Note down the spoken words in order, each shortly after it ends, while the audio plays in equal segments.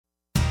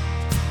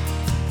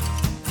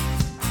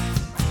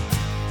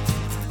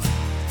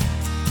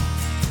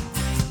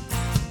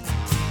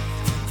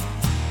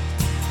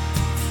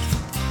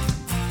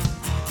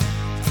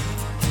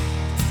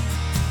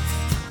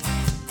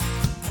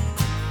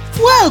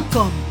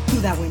Welcome to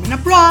the Women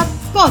Abroad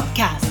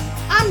podcast.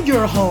 I'm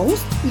your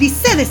host,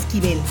 Lisette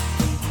Esquivel.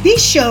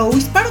 This show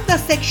is part of the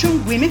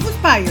section Women Who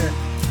Inspire,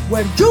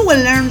 where you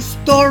will learn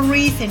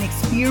stories and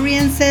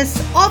experiences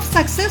of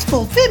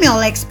successful female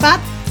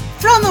expats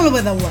from all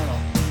over the world.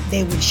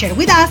 They will share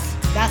with us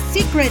the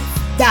secrets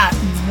that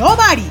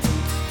nobody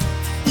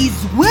is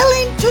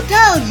willing to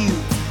tell you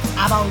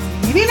about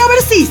living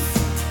overseas.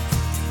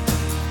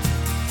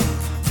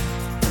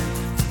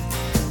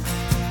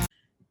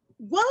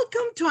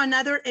 Welcome to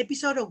another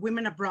episode of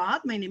Women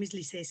Abroad. My name is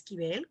Lisa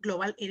Esquivel,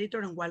 Global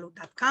Editor on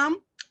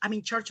Welum.com. I'm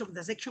in charge of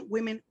the section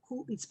Women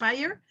Who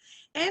Inspire.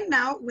 And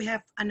now we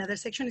have another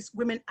section, is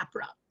Women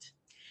Abroad.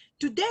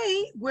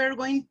 Today, we're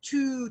going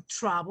to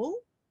travel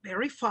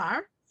very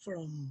far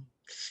from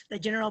the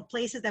general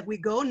places that we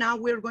go. Now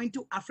we're going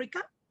to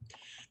Africa.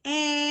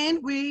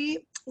 And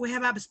we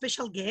have a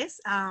special guest.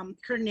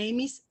 Her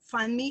name is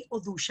Funmi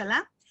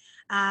Odushola.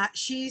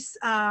 She's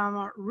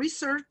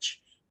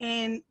research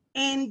and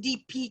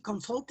NDP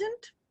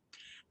consultant.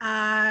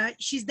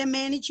 She's the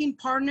managing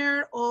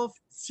partner of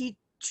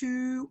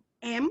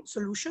C2M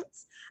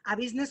Solutions, a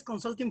business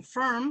consulting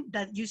firm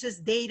that uses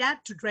data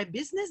to drive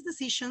business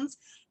decisions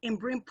and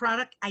bring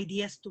product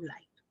ideas to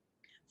life.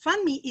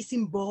 Funmi is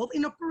involved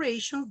in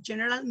operations,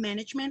 general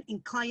management,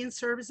 and client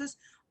services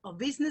of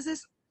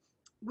businesses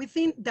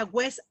within the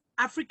West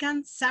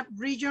African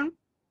sub-region.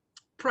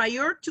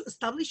 Prior to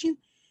establishing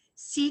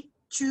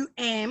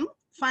C2M,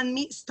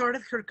 Funmi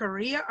started her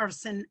career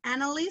as an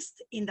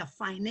analyst in the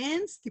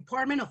finance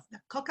department of the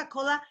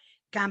Coca-Cola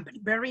company.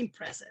 Very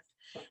impressive.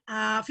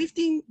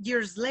 15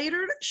 years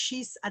later,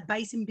 she's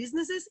advising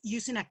businesses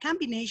using a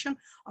combination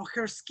of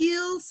her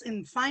skills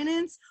in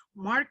finance,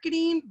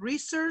 marketing,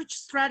 research,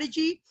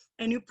 strategy,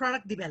 and new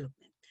product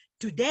development.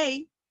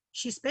 Today,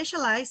 she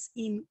specializes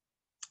in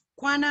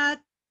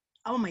quantitative,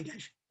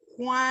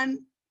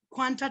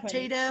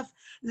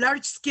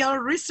 large-scale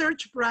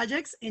research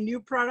projects and new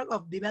product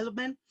of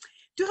development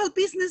to help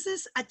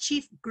businesses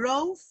achieve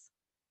growth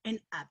and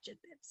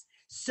objectives.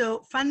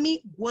 So,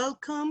 Funmi,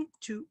 welcome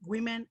to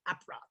Women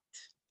Abroad.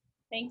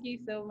 Thank you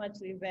so much,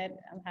 Lisette.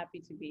 I'm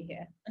happy to be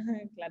here.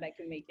 Glad I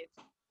could make it.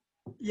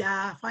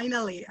 Yeah,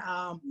 finally.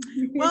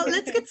 Well,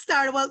 let's get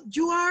started. Well,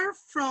 you are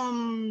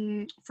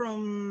from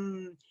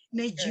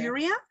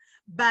Nigeria,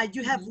 but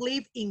you have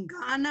lived in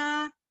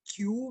Ghana,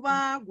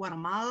 Cuba,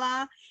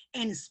 Guatemala,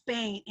 and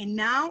Spain, and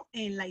now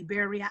in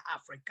Liberia,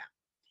 Africa.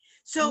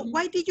 So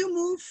why did you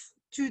move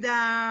to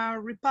the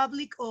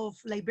Republic of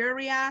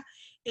Liberia?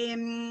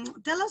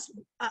 Tell us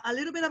a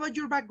little bit about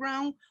your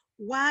background,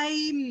 why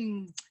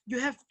you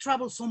have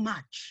traveled so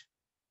much.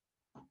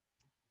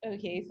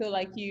 Okay, so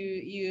like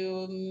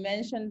you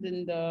mentioned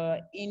in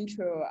the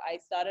intro, I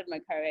started my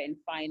career in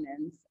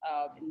finance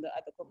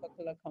at the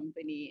Coca-Cola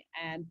company,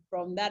 and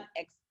from that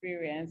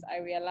experience, I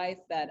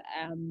realized that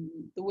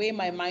the way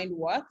my mind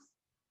works,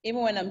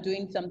 even when I'm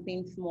doing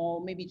something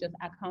small, maybe just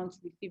accounts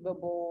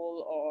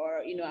receivable,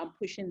 or I'm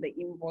pushing the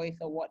invoice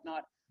or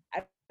whatnot,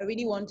 I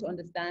really want to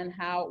understand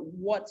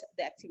what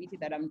the activity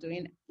that I'm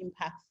doing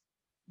impacts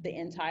the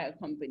entire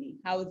company.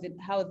 How is it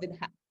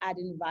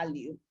adding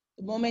value?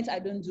 The moment I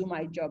don't do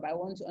my job, I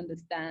want to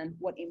understand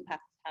what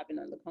impact it's having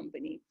on the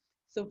company.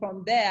 So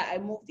from there, I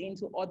moved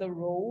into other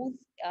roles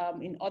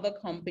in other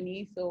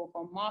companies. So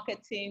from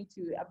marketing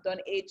to, I've done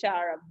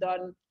HR, I've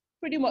done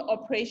pretty much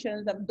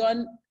operations, I've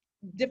done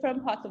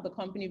different parts of the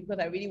company because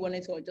I really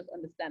wanted to just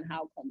understand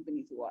how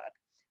companies work.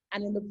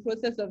 And in the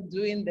process of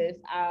doing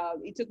this,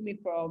 it took me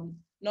from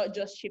not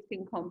just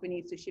shifting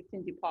companies to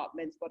shifting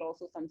departments, but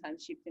also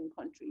sometimes shifting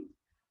countries.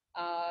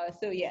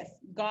 So yes,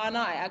 Ghana,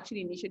 I actually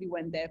initially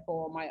went there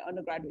for my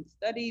undergraduate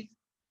studies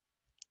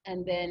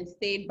and then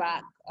stayed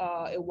back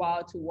a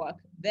while to work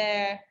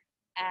there.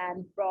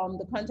 And from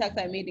the contacts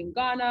I made in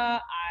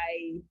Ghana,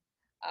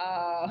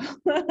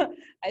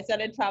 I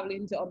started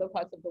traveling to other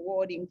parts of the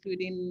world,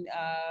 including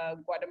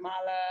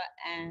Guatemala.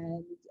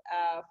 And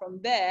from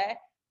there,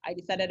 I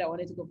decided I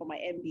wanted to go for my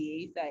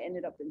MBA. So I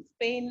ended up in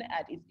Spain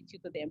at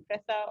Instituto de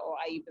Empresa, or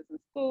IE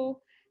Business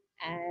School.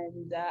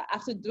 And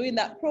after doing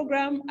that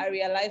program, I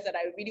realized that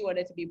I really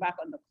wanted to be back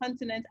on the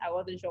continent. I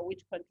wasn't sure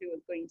which country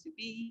was going to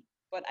be,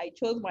 but I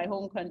chose my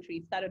home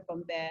country, started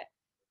from there.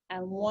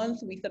 And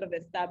once we sort of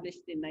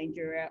established in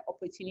Nigeria,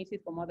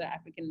 opportunities from other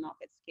African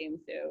markets came.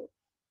 So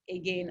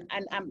again,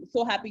 and I'm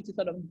so happy to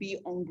sort of be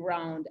on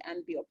ground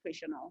and be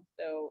operational.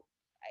 So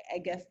I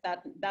guess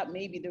that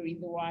may be the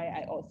reason why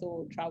I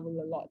also travel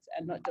a lot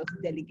and not just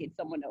delegate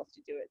someone else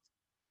to do it.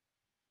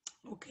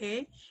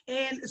 Okay,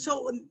 and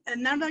so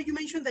now that you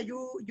mentioned that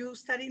you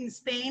studied in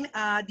Spain,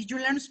 did you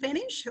learn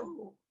Spanish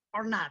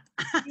or not?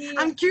 Yeah.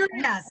 I'm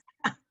curious.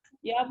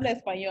 Yeah, hablo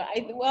español.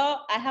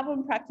 I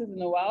haven't practiced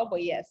in a while,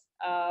 but yes.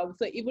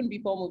 So even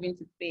before moving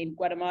to Spain,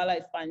 Guatemala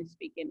is Spanish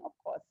speaking, of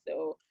course.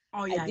 So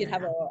Oh I yeah, did yeah,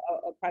 have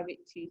yeah. a private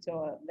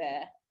tutor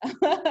there.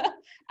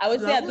 I would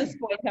say at Lovely. this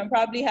point, I'm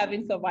probably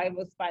having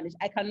survival Spanish.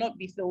 I cannot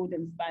be sold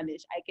in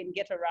Spanish. I can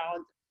get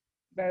around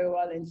very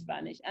well in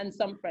Spanish and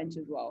some French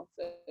as well.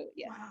 So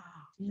yeah.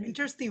 Wow,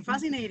 interesting,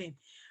 fascinating,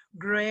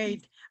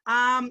 great.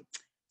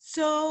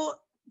 So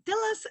tell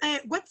us,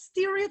 what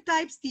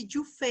stereotypes did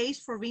you face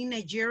for being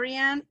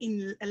Nigerian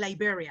in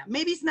Liberia?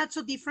 Maybe it's not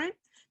so different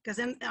because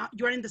then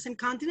you are in the same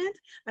continent,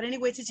 but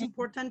anyways, it's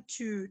important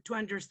to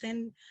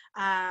understand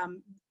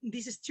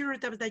these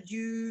stereotypes that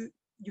you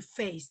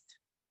faced.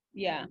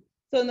 Yeah.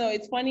 So no,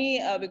 it's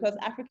funny because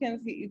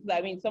Africans,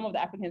 I mean, some of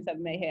the Africans I've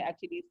met here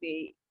actually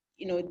say,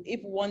 you know,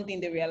 if one thing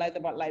they realize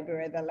about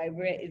Liberia, that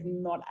Liberia is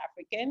not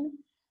African.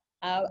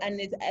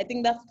 And I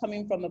think that's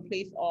coming from a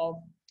place of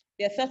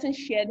there are certain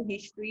shared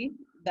history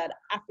that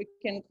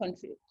African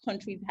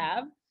countries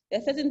have. There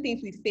are certain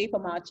things we say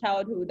from our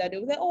childhood that they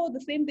will say, oh, the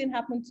same thing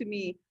happened to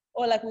me.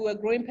 Or like we were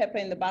growing pepper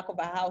in the back of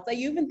our house. Like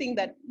you even think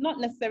that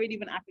not necessarily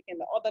even African,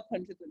 the other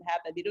countries would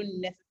have that they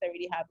don't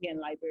necessarily have here in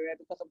Liberia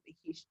because of the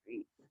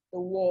history, the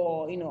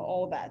war, you know,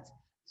 all that.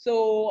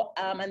 So,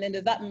 and then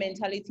there's that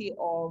mentality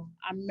of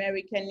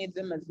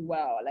Americanism as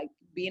well, like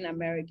being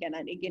American.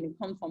 And again, it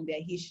comes from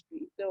their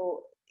history.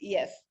 So,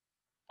 yes.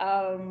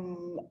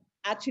 Um,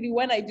 Actually,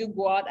 when I do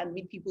go out and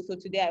meet people, so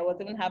today I was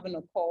even having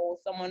a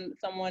call. A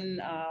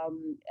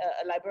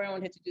librarian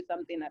wanted to do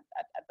something at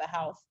the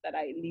house that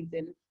I lived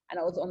in. And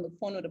I was on the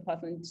phone with the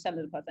person,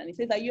 telling the person, he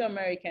says, are you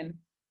American?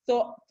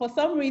 So for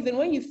some reason,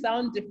 when you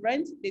sound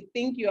different, they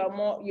think you're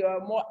more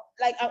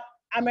like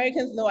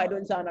Americans know I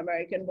don't sound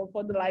American, but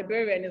for the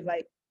librarian, it's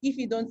like, if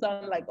you don't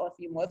sound like us,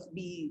 you must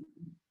be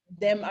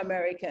them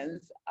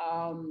Americans.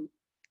 So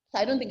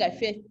I don't think I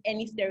face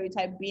any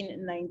stereotype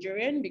being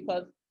Nigerian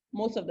because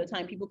most of the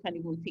time people can't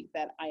even pick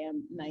that I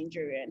am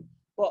Nigerian.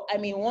 But I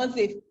mean, once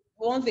they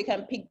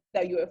can pick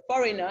that you're a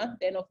foreigner,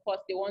 then of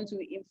course they want to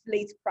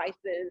inflate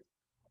prices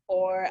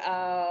or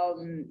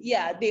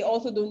yeah, they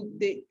also don't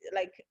keep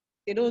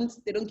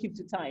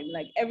to time.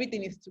 Like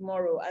everything is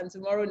tomorrow and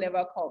tomorrow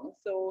never comes.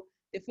 So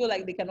they feel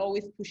like they can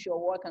always push your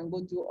work and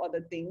go do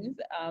other things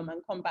and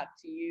come back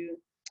to you.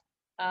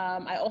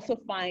 I also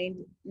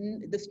find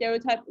the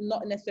stereotype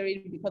not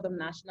necessarily because of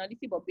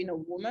nationality, but being a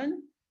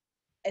woman,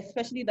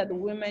 especially that the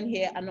women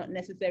here are not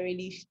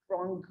necessarily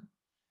strong.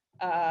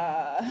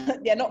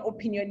 They're not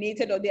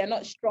opinionated or they are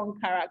not strong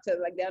characters.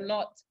 Like they're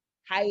not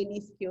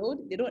highly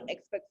skilled. They don't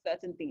expect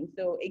certain things.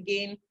 So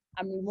again,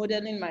 I'm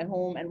remodeling my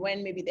home, and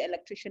when maybe the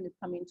electrician is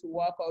coming to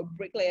work or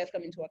bricklayer is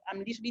coming to work, I'm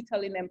literally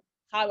telling them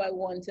how I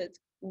want it,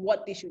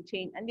 what they should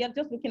change, and they're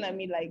just looking at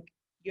me like,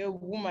 "You're a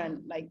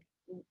woman, like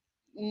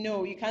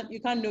no, you can't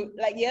know."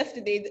 Like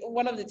yesterday,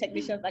 one of the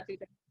technicians actually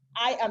said,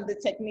 I am the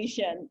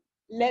technician,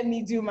 let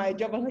me do my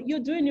job. I'm like, you're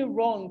doing it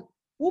wrong.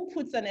 Who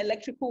puts an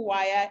electrical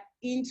wire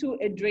into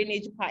a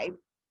drainage pipe?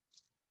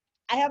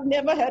 I have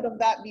never heard of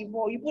that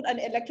before. You put an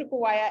electrical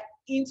wire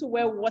into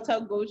where water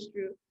goes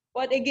through.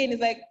 But again,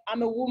 it's like,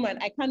 I'm a woman,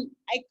 I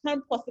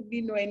can't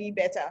possibly know any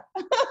better.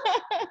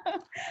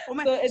 Oh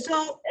my, So it's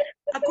so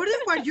according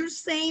to what you're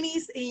saying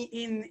is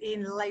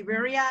in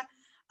Liberia,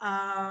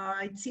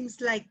 it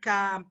seems like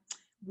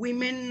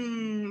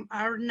women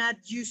are not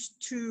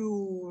used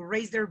to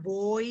raise their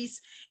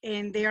voice,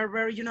 and they are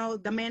very,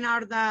 the men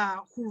are the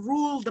who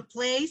rule the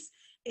place,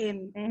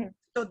 and Mhm.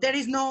 so there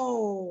is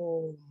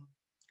no,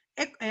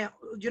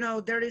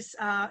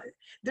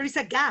 there is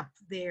a gap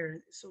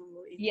there. So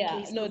in Yeah,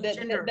 case no, of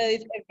gender. there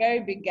is a very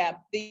big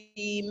gap.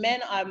 The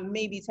men are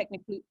maybe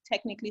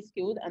technically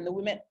skilled, and the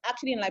women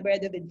actually in Liberia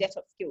they're the debt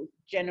of skills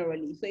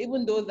generally. So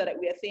even those that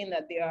we are saying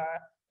that they are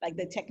like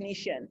the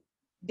technician,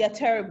 they're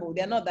terrible.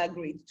 They're not that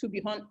great. To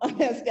be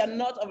honest, they're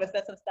not of a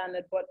certain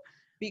standard. But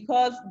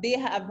because they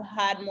have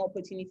had more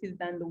opportunities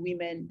than the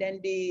women, then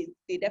they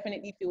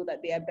definitely feel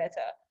that they are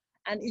better.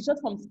 And it's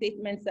just from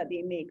statements that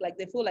they make. Like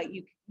they feel like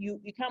you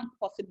can't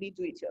possibly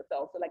do it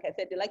yourself. So like I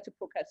said, they like to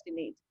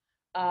procrastinate.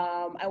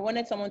 I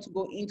wanted someone to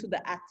go into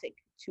the attic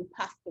to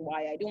pass the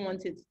wire. I didn't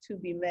want it to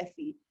be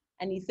messy.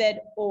 And he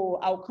said, "Oh,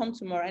 I'll come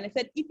tomorrow." And I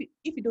said, "If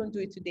you don't do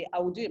it today, I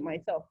will do it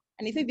myself."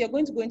 And he said, "You're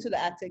going to go into the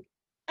attic."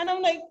 And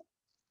I'm like,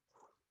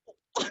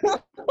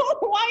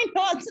 "Why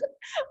not?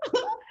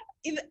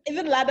 Is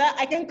it ladder?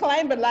 I can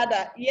climb the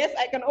ladder. Yes,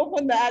 I can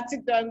open the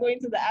attic door and go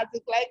into the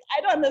attic. Like,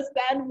 I don't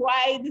understand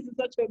why this is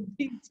such a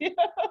big deal."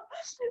 Oh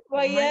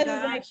But my yes,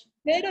 it's like gosh.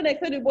 they don't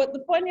accept it. But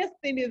the funniest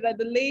thing is that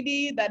the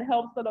lady that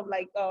helps sort of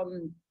like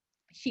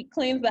she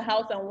cleans the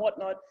house and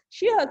whatnot,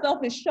 she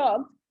herself is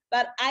shocked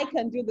that I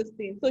can do this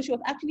thing. So she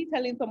was actually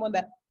telling someone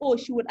that, oh,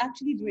 she would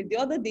actually do it. The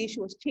other day she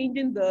was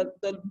changing the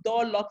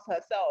door locks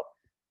herself.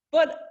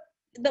 But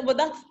but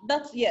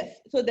that's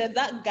yes. So there's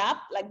that gap.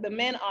 Like the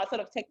men are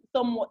sort of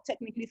somewhat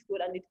technically skilled,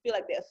 and they feel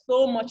like they're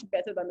so much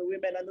better than the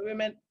women, and the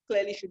women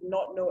clearly should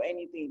not know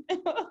anything.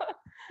 Oh,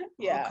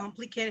 Yeah.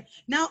 complicated.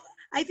 Now,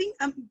 I think,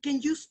 can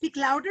you speak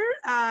louder?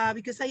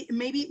 Because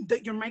maybe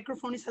your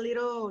microphone is a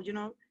little,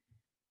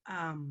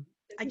 um,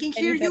 I can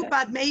hear Any you, better?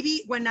 but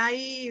maybe when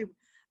I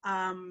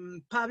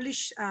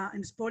publish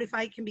in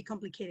Spotify, it can be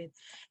complicated.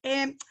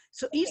 And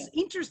so it's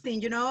Okay.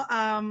 interesting,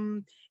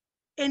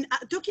 and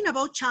talking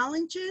about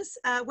challenges,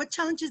 what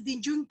challenges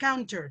did you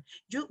encounter?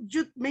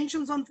 You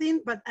mentioned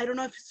something, but I don't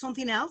know if it's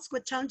something else.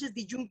 What challenges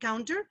did you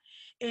encounter,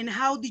 and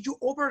how did you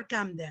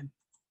overcome them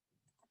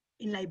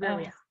in Uh,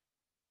 Liberia?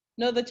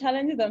 No, the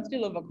challenges, I'm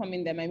still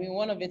overcoming them. I mean,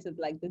 one of it is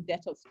like the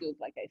debt of skills,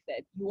 like I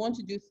said. You want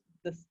to do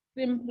the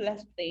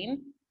simplest thing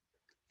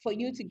for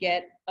you to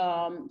get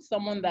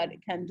someone that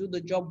can do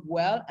the job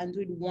well and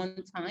do it one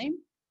time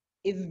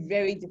is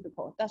very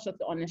difficult. That's just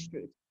the honest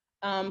truth.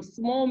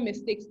 Small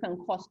mistakes can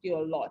cost you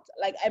a lot.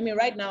 Like, I mean,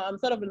 right now I'm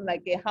sort of in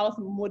like a house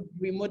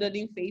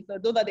remodeling phase. So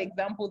those are the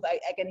examples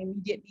I can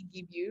immediately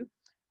give you.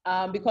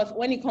 Because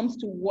when it comes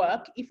to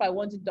work, if I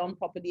want it done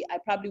properly, I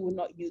probably will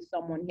not use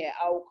someone here.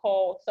 I'll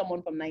call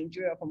someone from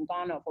Nigeria, from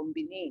Ghana, from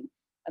Benin.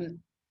 And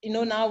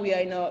now we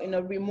are in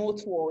a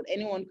remote world.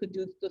 Anyone could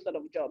do those sort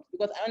of jobs.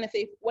 Because I want to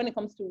say, when it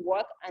comes to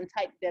work and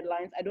tight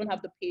deadlines, I don't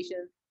have the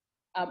patience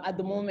at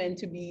the moment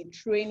to be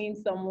training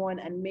someone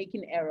and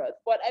making errors.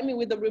 But I mean,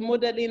 with the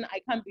remodeling, I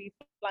can't be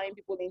flying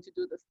people in to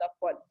do the stuff.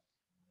 But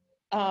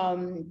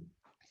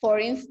for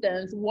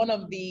instance, one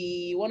of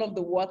the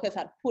workers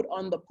had put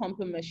on the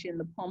pumping machine,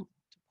 the pump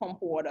to pump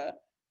water,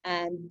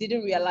 and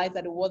didn't realize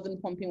that it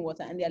wasn't pumping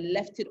water, and they had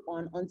left it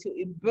on until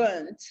it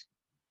burnt.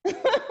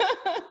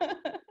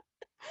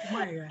 Oh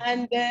my God.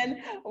 And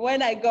then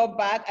when I got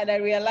back and I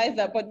realized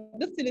that, but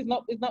this thing is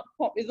not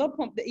pumped.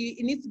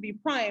 It needs to be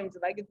primed.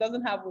 Like, it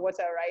doesn't have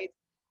water, right?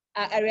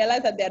 I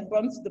realized that they had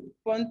burnt the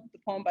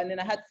pump, and then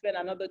I had to spend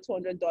another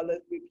 $200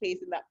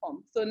 replacing that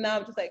pump. So now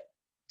I'm just like,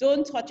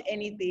 don't touch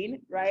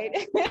anything, right?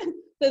 So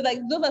it's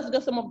like, those are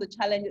just some of the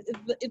challenges.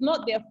 It's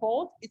not their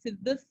fault. It is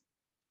this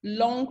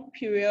long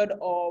period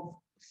of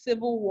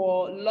civil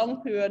war,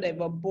 long period of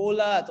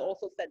Ebola has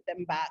also set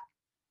them back.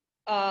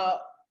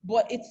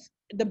 But it's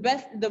the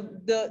best.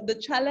 The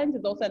challenge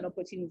is also an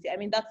opportunity. I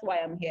mean, that's why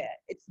I'm here.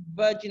 It's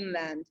virgin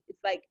land. It's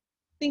like,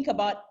 think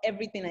about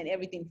everything and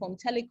everything, from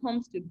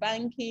telecoms to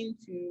banking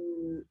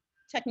to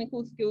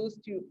technical skills,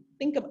 to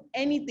think of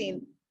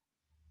anything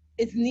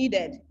is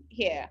needed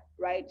here,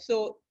 right?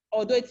 So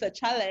although it's a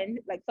challenge,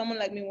 like someone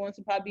like me wants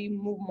to probably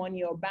move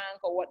money or bank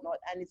or whatnot,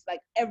 and it's like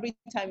every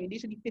time you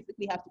literally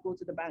physically have to go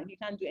to the bank. You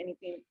can't do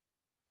anything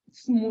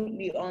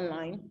smoothly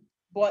online.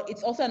 But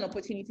it's also an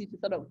opportunity to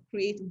sort of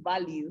create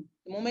value.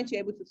 The moment you're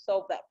able to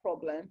solve that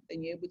problem,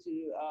 then you're able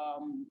to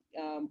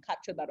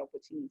capture that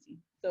opportunity.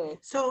 So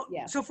So,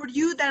 yeah. so for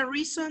you, the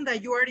reason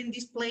that you are in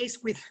this place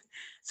with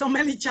so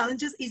many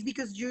challenges is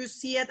because you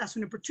see it as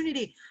an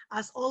opportunity,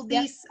 as all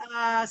Yep. these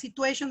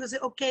situations that say,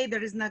 okay,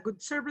 there is not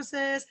good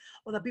services,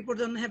 or that people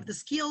don't have the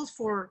skills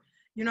for,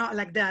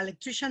 like the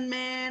electrician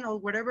man or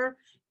whatever.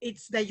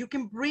 It's that you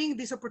can bring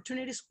these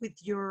opportunities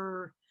with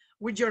your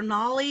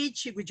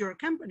knowledge, with your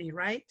company,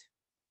 right?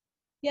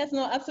 Yes,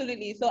 no,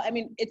 absolutely. So, I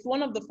mean, it's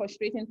one of the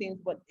frustrating things,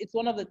 but it's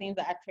one of the things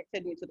that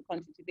attracted me to the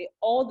country today.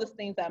 All these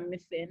things are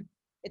missing.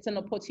 It's an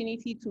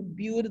opportunity to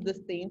build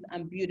these things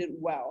and build it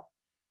well,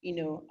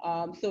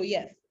 So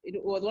yes,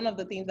 it was one of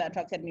the things that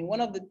attracted me. One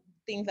of the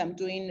things I'm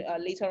doing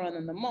later on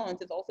in the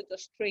month is also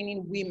just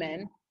training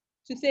women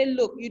to say,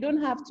 look, you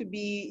don't have to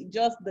be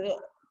just the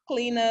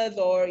cleaners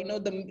or,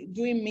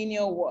 doing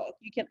menial work.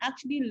 You can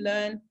actually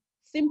learn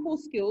simple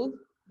skills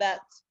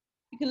that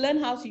you can learn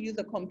how to use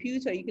a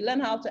computer. You can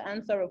learn how to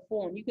answer a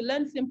phone. You can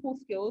learn simple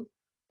skills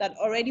that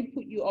already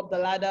put you up the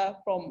ladder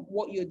from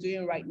what you're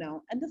doing right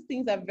now. And these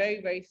things are very,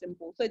 very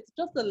simple. So it's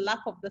just the lack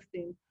of these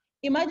things.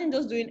 Imagine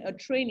just doing a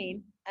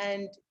training,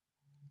 and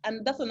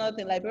that's another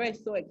thing. Liberia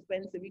is so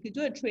expensive. You could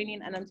do a training,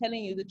 and I'm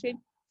telling you,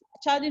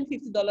 charging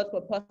 $50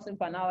 per person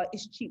for an hour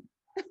is cheap.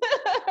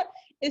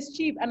 It's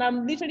cheap, and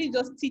I'm literally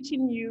just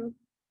teaching you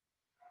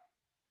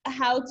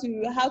how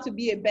to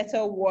be a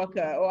better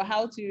worker, or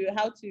how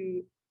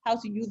to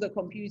use a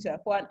computer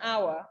for an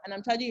hour, and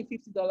I'm charging you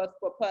 $50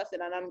 per person,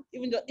 and I'm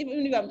even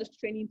if I'm just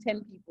training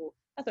 10 people,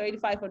 that's already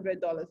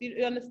 $500.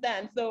 You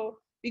understand? So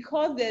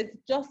because there's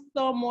just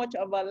so much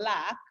of a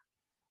lack,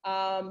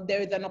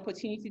 there is an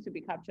opportunity to be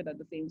captured at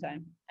the same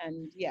time,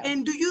 and yeah.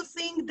 And do you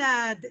think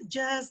that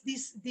just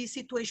this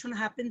situation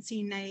happens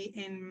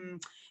in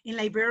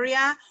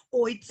Liberia,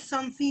 or it's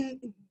something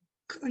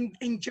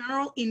in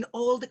general in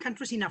all the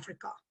countries in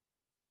Africa?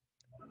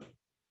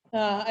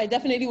 I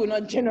definitely will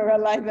not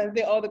generalize and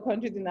say all the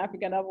countries in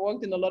Africa, and I've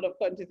worked in a lot of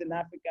countries in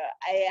Africa.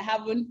 I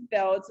haven't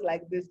felt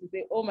like this to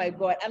say, oh my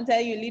God, I'm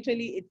telling you,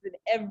 literally, it's in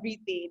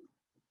everything.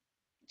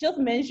 Just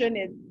mention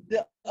it,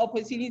 the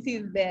opportunity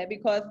is there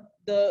because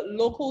the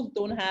locals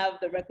don't have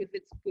the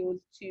requisite skills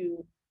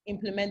to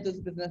implement those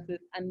businesses.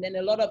 And then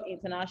a lot of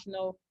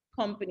international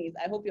companies,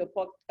 I hope your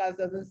podcast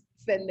doesn't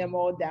send them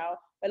all down.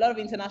 A lot of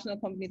international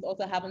companies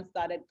also haven't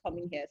started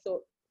coming here.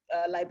 So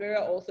Liberia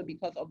also,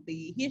 because of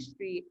the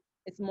history,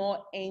 it's more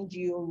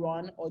NGO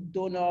run or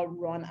donor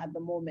run at the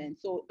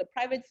moment. So the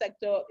private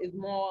sector is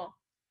more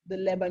the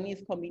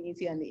Lebanese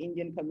community and the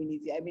Indian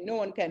community. I mean, no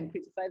one can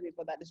criticize me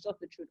for that. It's just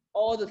the truth.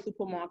 All the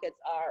supermarkets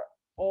are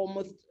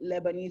almost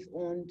Lebanese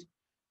owned.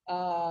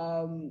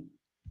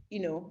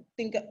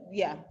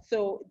 Yeah.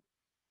 So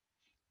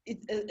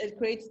it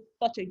creates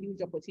such a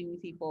huge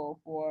opportunity for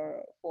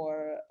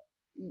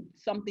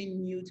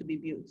something new to be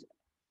built.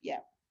 Yeah.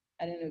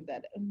 I don't know if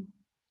that.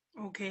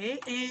 Okay.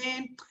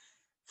 And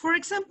for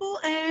example,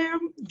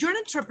 you're an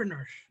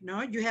entrepreneur,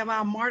 no? You have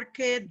a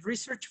market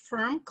research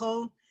firm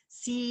called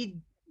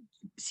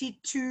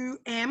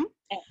C2M,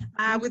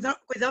 Mhm.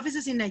 with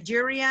offices in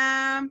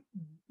Nigeria,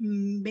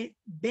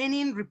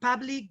 Benin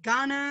Republic,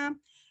 Ghana,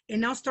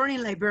 and now starting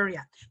in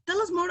Liberia.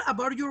 Tell us more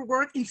about your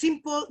work in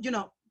simple,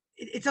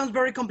 it sounds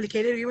very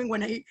complicated even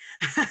when I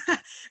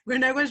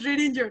when I was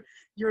reading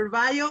your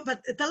bio,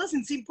 but tell us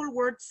in simple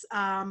words,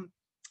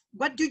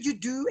 what do you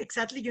do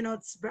exactly?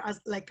 It's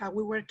like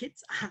we were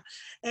kids,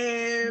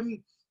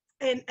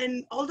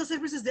 and all the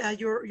services that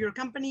your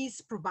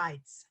companies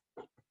provides.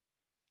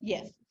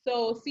 Yes.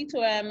 So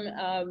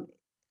C2M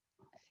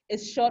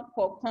is short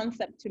for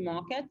concept to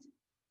market.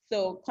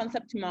 So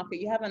concept to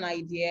market, you have an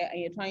idea and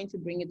you're trying to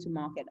bring it to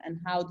market. And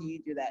how do you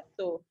do that?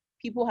 So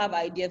people have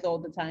ideas all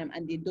the time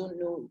and they don't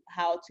know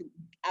how to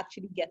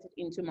actually get it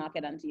into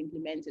market and to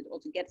implement it or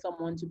to get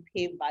someone to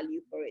pay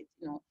value for it,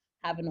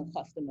 having a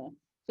customer.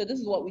 So this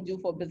is what we do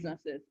for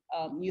businesses.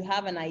 You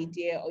have an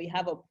idea or you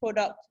have a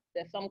product.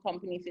 There's some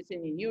company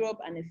sitting in Europe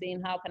and is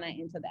saying, how can I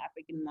enter the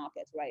African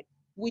market, right?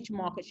 Which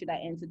market should I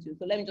enter to?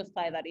 So let me just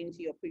tie that into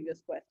your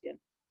previous question.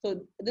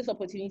 So these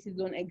opportunities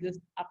don't exist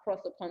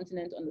across the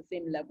continent on the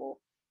same level.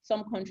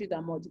 Some countries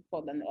are more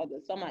difficult than the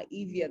others. Some are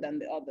easier than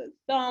the others.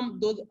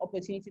 Those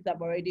opportunities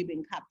have already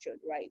been captured,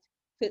 right?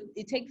 So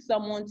it takes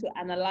someone to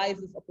analyze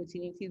these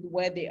opportunities,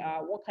 where they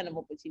are, what kind of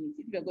opportunities.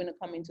 If you're going to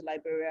come into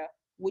Liberia,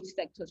 which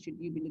sectors should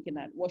you be looking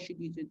at? What should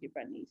you do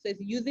differently? So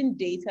it's using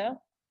data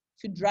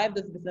to drive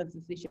this business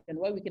decision,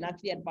 where we can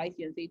actually advise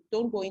you and say,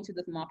 don't go into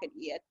this market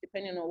yet,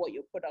 depending on what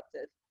your product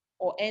is,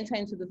 or enter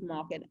into this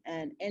market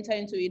and enter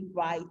into it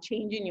by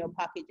changing your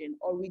packaging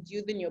or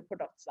reducing your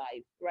product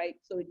size, right?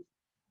 So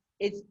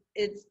it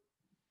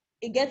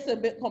gets a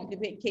bit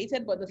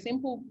complicated, but the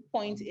simple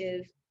point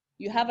is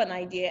you have an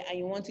idea and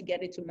you want to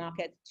get it to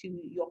market to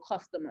your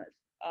customers.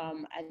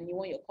 And you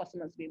want your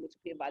customers to be able to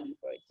pay value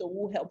for it. So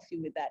who helps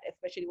you with that,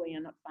 especially when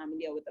you're not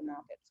familiar with the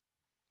market?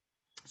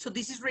 So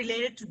this is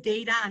related to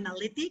data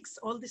analytics,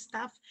 all the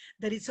stuff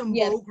that is on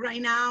Yes. vogue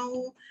right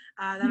now.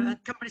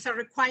 That companies are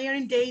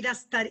requiring data,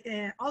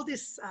 study, all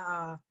this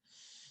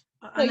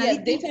So yes,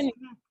 analytics.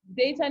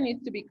 data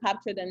needs to be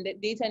captured and the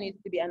data needs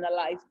to be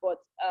analyzed. But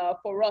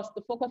for us,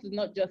 the focus is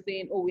not just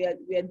saying, oh, we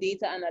are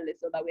data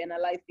analysts, so that we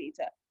analyze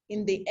data.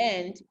 In the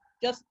end,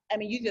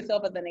 use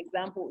yourself as an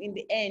example. In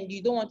the end,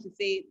 you don't want to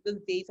say this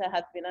data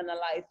has been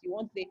analyzed. You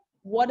want to say,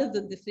 what is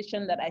the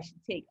decision that I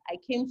should take? I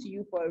came to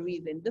you for a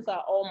reason. These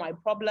are all my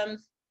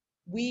problems.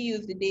 We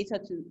use the data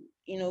to,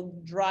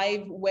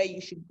 drive where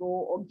you should go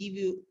or give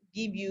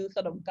you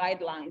sort of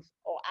guidelines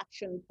or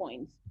action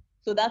points.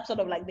 So that's sort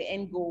of like the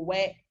end goal,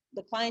 where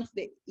the clients,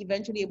 they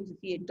eventually able to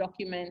see a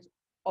document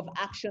of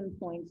action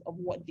points of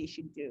what they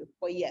should do.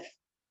 But yes,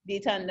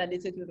 data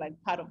analytics is like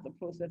part of the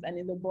process and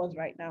is a buzz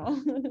right now.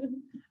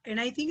 And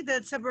I think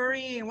that's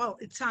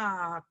it's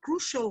a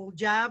crucial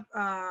job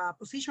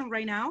position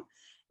right now.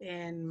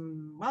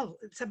 And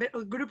it's a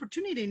good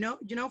opportunity,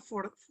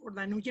 for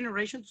the new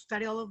generation to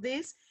study all of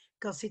this,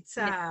 because it's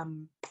Yeah.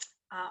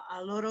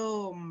 a lot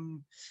of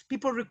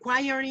people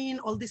requiring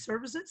all these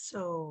services.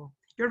 So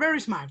you're very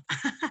smart.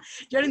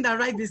 You're in the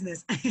right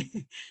business.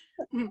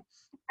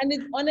 And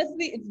it's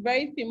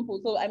very simple.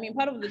 So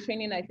part of the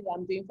training I think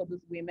I'm doing for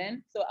these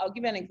women. So I'll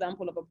give you an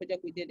example of a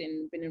project we did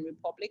in Benin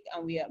Republic,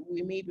 and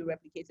we may be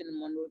replicating in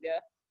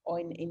Monrovia or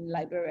in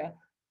Liberia.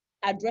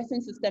 Our dressing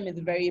system is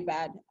very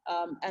bad.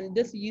 And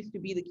this used to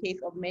be the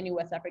case of many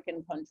West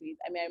African countries.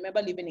 I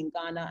remember living in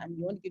Ghana, and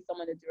you want to give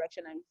someone a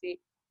direction and you say,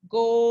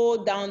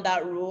 go down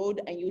that road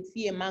and you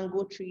see a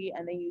mango tree,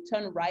 and then you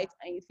turn right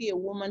and you see a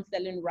woman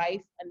selling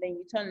rice, and then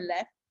you turn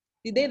left.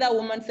 The day that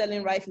woman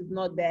selling rice is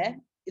not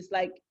there, it's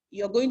like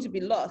you're going to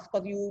be lost,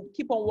 because you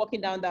keep on walking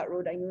down that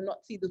road and you will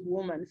not see this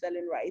woman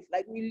selling rice.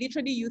 Like, we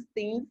literally use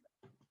things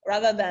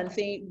rather than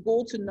saying,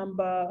 go to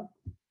number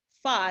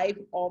 5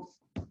 of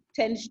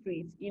 10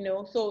 streets,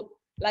 So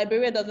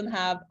Liberia doesn't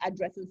have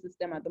addressing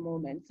system at the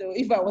moment. So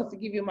if I was to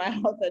give you my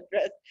house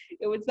address,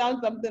 it would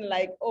sound something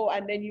like, oh,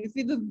 and then you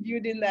see this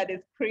building that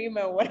is cream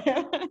and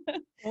whatever.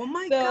 Oh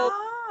my So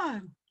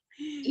God.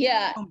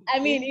 yeah,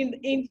 Complicated.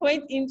 in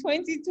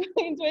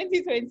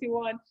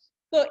 2021.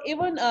 So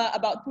even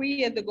about 3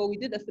 years ago, we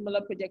did a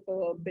similar project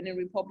for Benin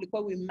Republic,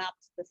 where we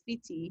mapped the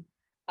city,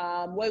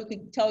 where we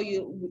could tell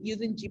you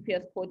using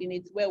GPS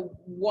coordinates what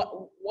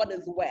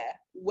is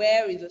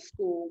where is a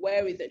school,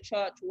 where is a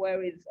church,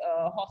 where is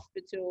a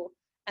hospital,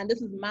 and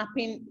this is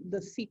mapping the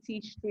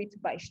city street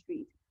by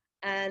street.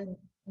 And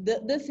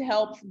this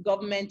helps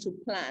government to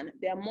plan.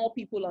 There are more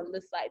people on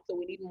this side, so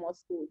we need more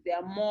schools. There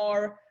are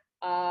more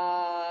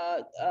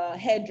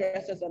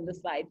hairdressers on the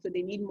side, so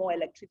they need more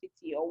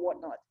electricity or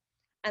whatnot.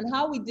 And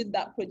how we did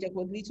that project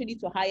was literally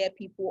to hire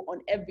people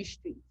on every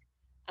street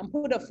and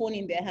put a phone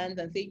in their hands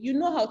and say, you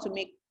know how to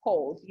make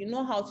calls, you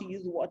know how to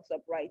use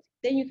WhatsApp, right?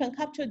 Then you can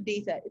capture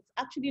data. It's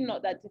actually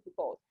not that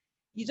difficult.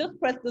 You just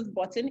press this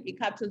button, it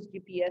captures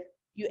GPS,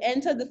 you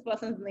enter this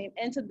person's name,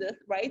 enter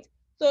this, right?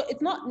 So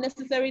it's not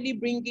necessarily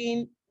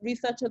bringing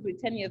researchers with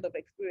 10 years of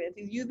experience.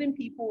 It's using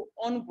people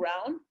on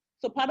ground.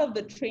 So part of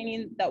the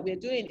training that we're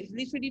doing is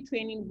literally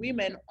training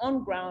women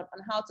on ground on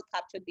how to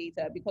capture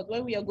data, because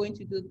when we are going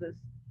to do this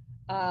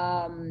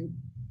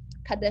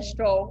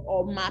cadastral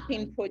or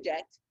mapping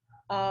project,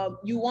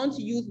 you want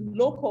to use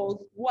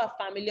locals who are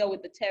familiar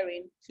with the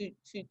terrain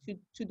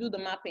to do the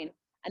mapping,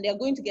 and they're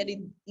going to get it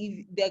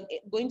easy, they're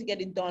going to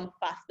get it done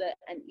faster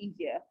and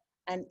easier,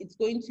 and it's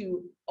going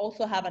to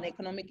also have an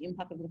economic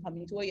impact on the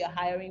community where you're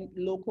hiring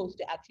locals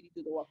to actually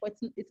do the work. But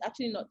it's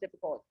actually not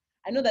difficult.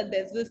 I know that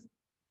there's this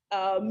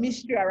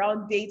mystery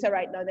around data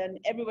right now, then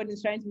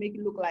everybody's trying to make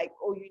it look like,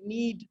 oh, you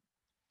need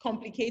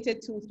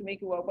complicated tools to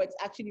make it work, but it's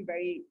actually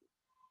very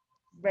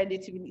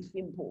relatively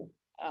simple.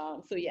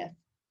 So yes.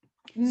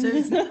 So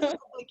it's not as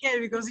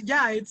complicated because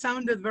yeah, it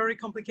sounded very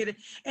complicated.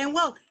 And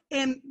well,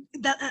 and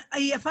that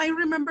if I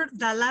remember,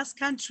 the last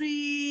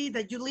country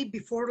that you lived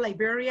before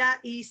Liberia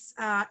is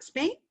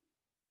Spain.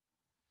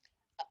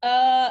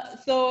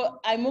 So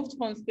I moved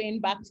from Spain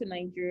back to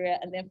Nigeria,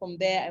 and then from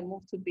there I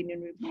moved to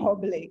Benin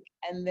Republic,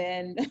 and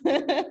then.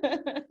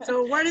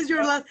 So what is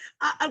your last?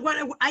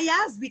 What I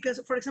asked because,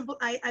 for example,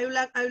 I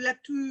would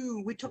like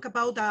to we talk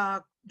about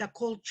the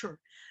culture,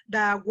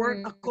 the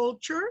work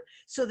culture,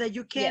 so that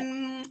you Yes.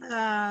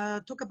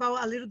 can talk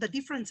about a little the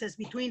differences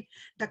between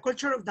the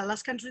culture of the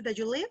last country that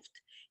you lived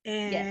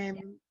Yes.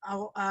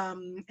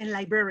 and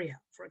Liberia,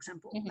 for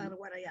example. Mhm. That's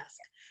what I asked.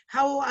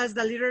 How has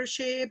the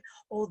leadership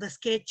or the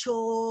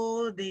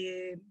schedule,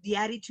 the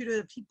attitude of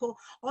the people,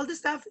 all the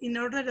stuff, in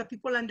order that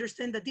people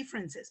understand the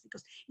differences,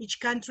 because each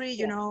country,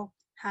 you Yeah. know,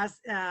 has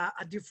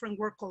a different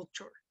work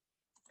culture.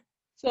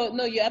 So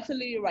no, you're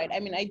absolutely right. I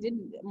mean, I did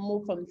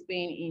move from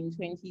Spain in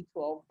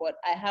 2012, but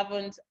I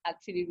haven't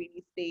actually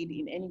really stayed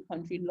in any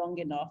country long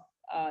enough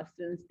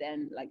since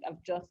then. Like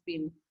I've just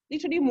been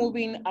literally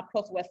moving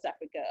across West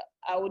Africa.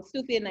 I would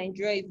still say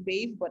Nigeria is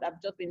based, but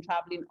I've just been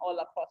traveling all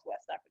across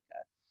West Africa.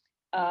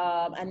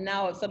 And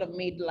now I've sort of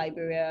made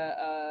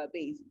Liberia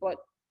based. But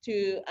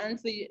to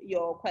answer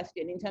your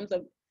question in terms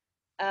of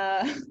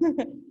uh,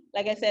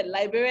 like I said,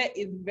 Liberia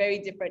is very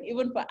different.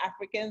 Even for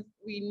Africans,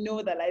 we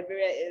know that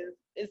Liberia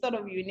is sort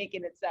of unique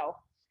in itself.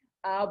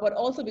 But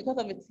also because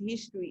of its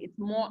history, it's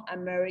more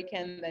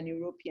American than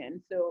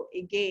European. So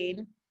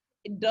again,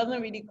 it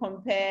doesn't really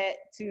compare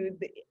to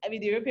I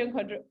mean, the European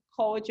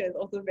culture is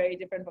also very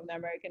different from the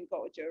American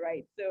culture,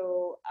 right?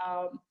 So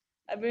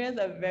Liberians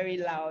are very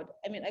loud.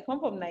 I mean, I come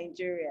from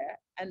Nigeria,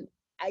 and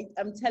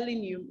I'm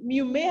telling you,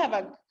 you may have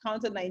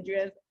encountered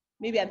Nigerians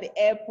maybe at the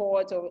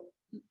airport, or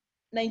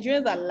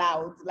Nigerians are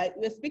loud. Like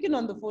we're speaking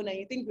on the phone and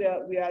you think we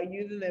are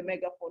using a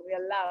megaphone. We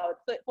are loud.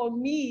 So for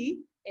me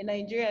in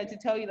Nigeria to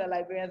tell you that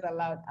Liberians are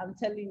loud, I'm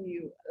telling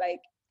you,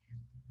 like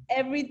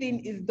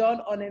everything is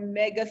done on a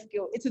mega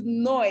scale. It is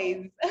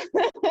noise.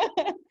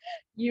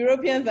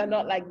 Europeans are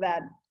not like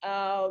that.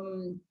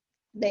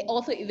 They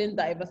also even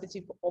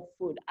diversity of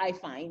food. I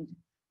find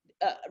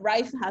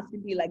rice has to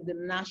be like the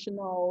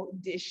national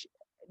dish.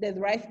 There's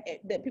rice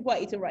that people are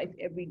eating rice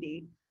every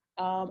day.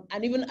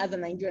 And even as a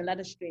Nigerian, that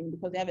is strange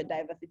because they have a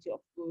diversity of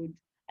food.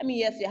 I mean,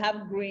 yes, you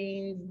have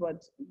grains,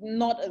 but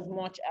not as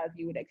much as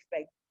you would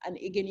expect. And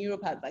again,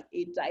 Europe has like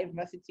a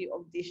diversity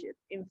of dishes.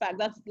 In fact,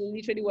 that's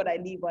literally what I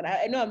live on.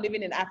 I know I'm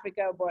living in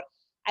Africa, but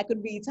I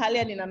could be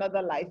Italian in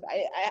another life.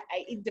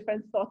 I eat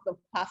different sorts of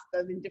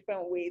pastas in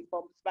different ways,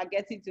 from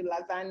spaghetti to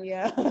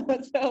lasagna,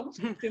 so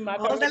to All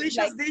macaroni. delicious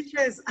Like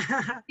dishes.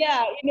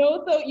 yeah,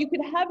 so you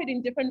could have it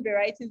in different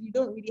varieties. You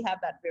don't really have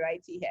that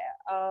variety here.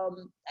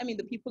 I mean,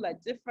 the people are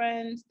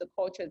different, the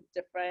culture is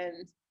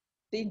different.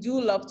 They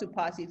do love to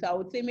party. So I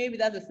would say maybe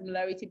that's a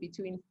similarity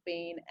between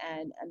Spain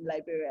and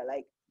Liberia.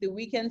 Like the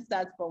weekend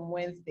starts from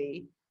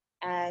Wednesday,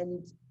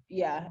 and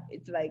yeah,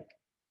 it's like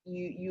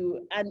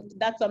and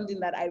that's something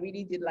that I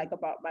really did like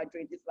about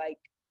Madrid. It's like,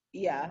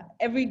 yeah,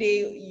 every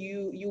day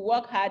you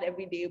work hard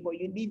every day, but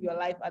you live your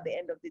life at the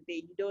end of the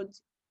day.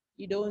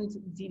 You don't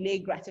delay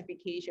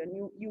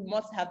gratification. You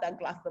must have that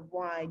glass of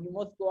wine. You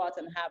must go out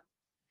and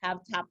have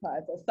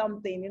tapas or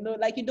something.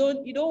 Like you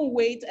don't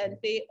wait and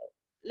say,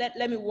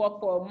 let me work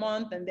for a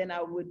month and then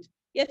I would.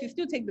 Yes, you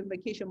still take the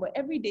vacation, but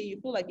every day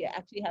you feel like you're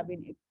actually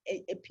having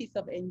a piece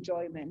of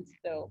enjoyment.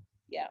 So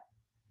yeah.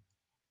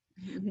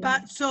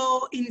 But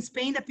so in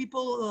Spain, the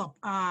people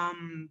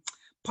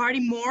party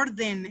more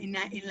than in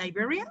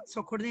Liberia. So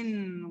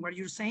according to what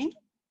you're saying.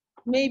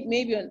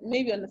 Maybe on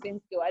the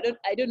same scale. I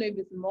don't know if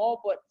it's more,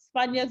 but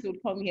Spaniards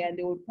would come here and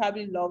they would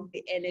probably love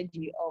the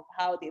energy of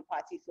how they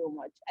party so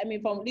much. I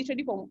mean, from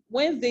literally from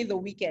Wednesday the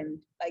weekend,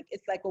 like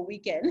it's like a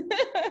weekend.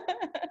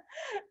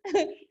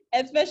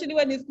 Especially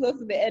when it's close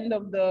to the end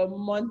of the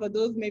month for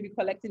those maybe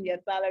collecting their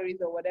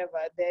salaries or whatever.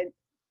 Then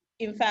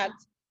in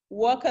fact,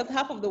 workers,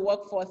 half of the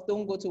workforce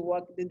don't go to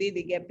work the day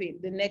they get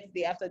paid, the next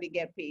day after they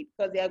get paid,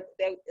 because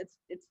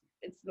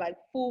it's like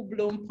full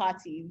blown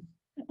parties.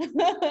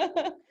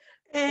 So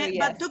But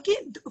yes.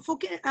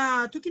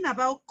 talking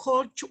about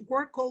culture,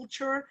 work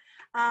culture,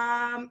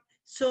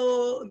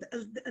 so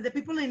the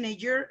people in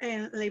Niger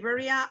and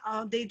Liberia,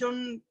 they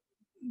don't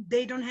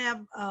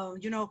have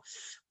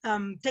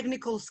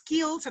technical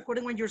skills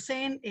according to what you're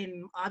saying.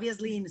 And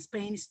obviously in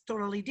Spain it's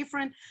totally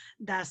different.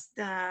 The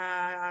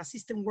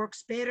system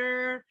works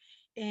better,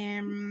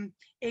 And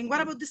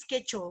what about the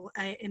schedule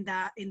in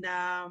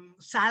the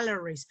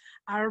salaries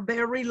are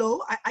very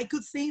low? I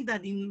could think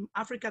that in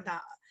Africa,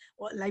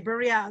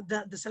 Liberia,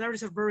 the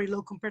salaries are very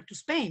low compared to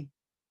Spain.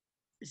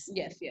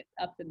 Yes, yes,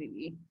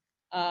 absolutely.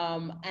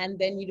 And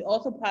then you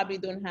also probably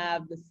don't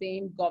have the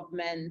same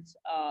government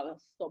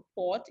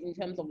support in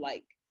terms of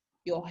like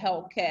your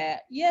healthcare.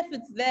 Yes,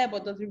 it's there,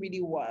 but doesn't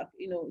really work.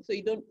 So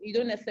you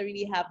don't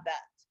necessarily have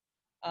that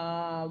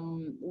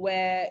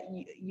where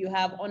you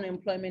have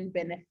unemployment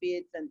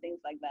benefits and things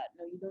like that.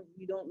 No,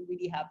 you don't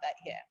really have that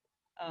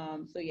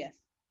here. So yes.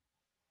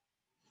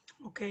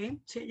 Okay,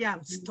 so yeah,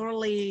 it's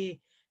totally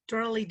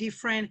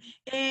different.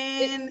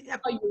 It's And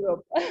not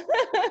Europe.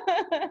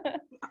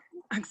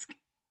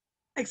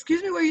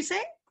 excuse me, what you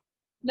say?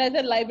 No, I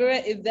said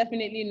Liberia is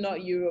definitely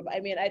not Europe. I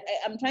mean,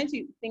 I'm trying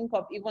to think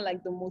of even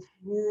like the most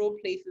rural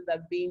places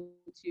I've been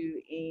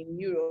to in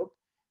Europe,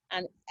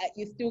 and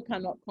you still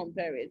cannot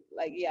compare it.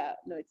 Like, yeah,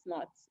 no, it's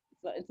not.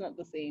 It's not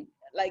the same.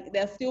 Like,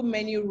 there's still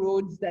many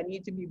roads that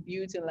need to be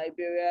built in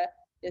Liberia.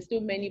 There's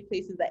still many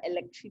places that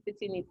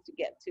electricity needs to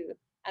get to.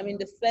 I'm in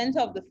the center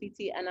of the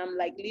city, and I'm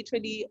like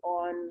literally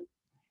on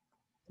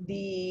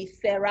the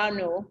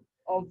Serrano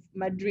of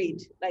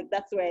Madrid. Like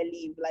that's where I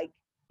live. Like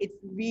it's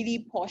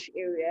really posh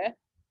area,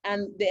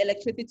 and the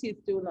electricity is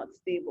still not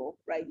stable.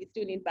 Right, you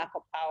still need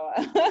backup power.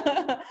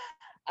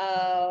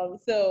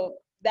 So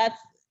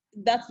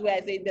that's where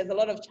I say there's a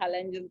lot of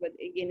challenges, but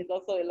again, it's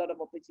also a lot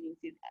of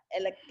opportunities.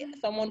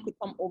 Someone could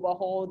come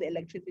overhaul the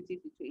electricity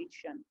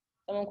situation.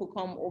 Someone could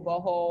come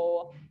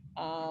overhaul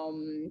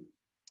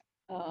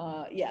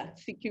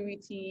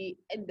security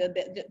and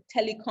the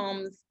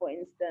telecoms, for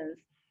instance.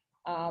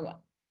 Um,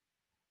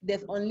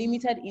 there's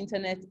unlimited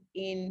internet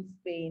in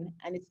Spain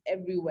and it's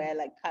everywhere,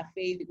 like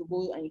cafes, you can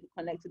go and you can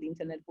connect to the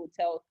internet.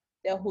 Hotels,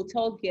 there are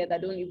hotels here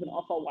that don't even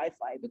offer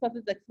Wi-Fi because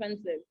it's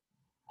expensive.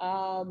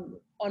 On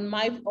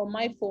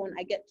my phone,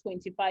 I get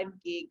 25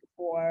 gig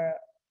for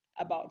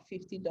about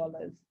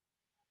 $50.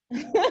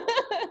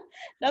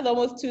 That's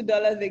almost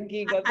 $2 a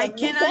gig or I something.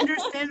 can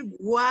understand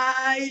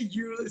why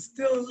you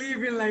still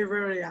live in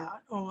Liberia.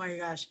 Oh my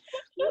gosh.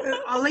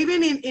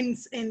 Living in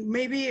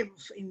maybe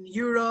in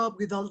Europe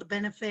with all the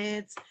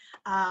benefits,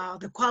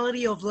 the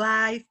quality of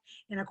life,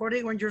 and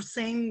according when you're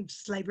saying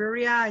it's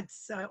Liberia,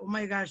 it's oh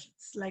my gosh,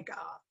 it's like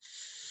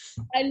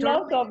I love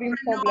totally solving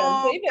different.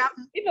 problems.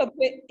 So No,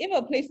 if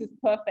a place is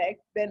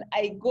perfect, then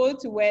I go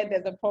to where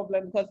there's a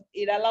problem because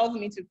it allows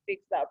me to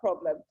fix that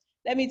problem.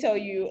 Let me tell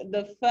you,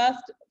 the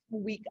first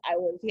week I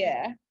was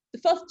here, the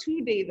first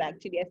 2 days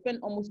actually, I spent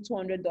almost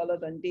 $200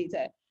 on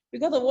data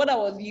because of what I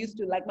was used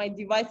to. Like my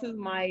devices,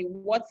 my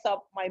WhatsApp,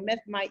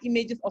 my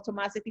images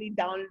automatically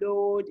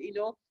download.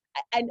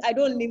 I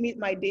don't limit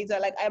my data.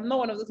 Like I'm not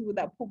one of those people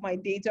that put my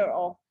data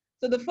off.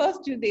 So the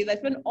first 2 days, I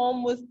spent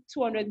almost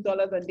 $200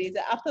 on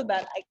data. After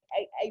that,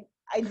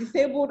 I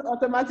disabled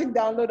automatic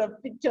download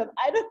of pictures.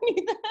 I don't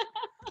need that.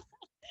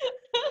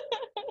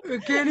 I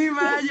can't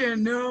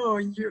imagine. No,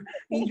 in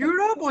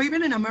Europe or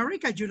even in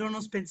America, you don't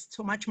spend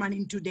so much money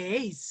in 2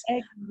 days.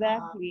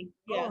 Exactly.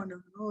 Oh Yeah.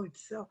 no,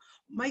 it's so.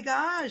 My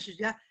gosh,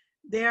 yeah,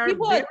 they are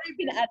People are very.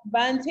 taking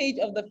advantage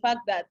of the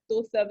fact that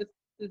those services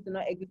do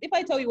not exist. If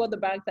I tell you what the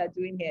banks are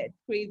doing here, it's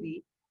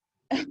crazy.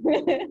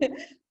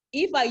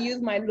 If I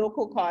use my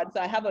local card, so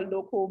I have a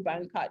local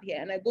bank card here,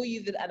 and I go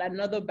use it at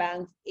another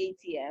bank's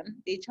ATM,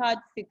 they charge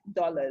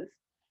 $6.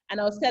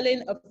 And I was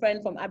telling a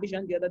friend from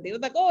Abidjan the other day, it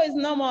was like, oh, it's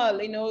normal,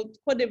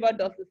 Cote d'Ivoire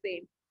does the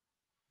same.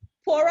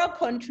 Poorer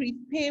countries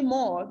pay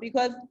more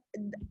because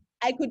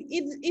I could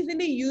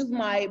easily use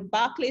my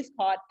Barclays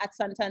card at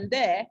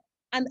Santander,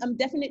 and I'm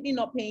definitely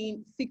not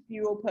paying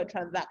 €6 per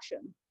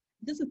transaction.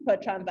 This is per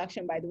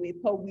transaction, by the way,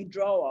 per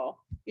withdrawal.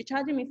 You're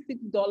charging me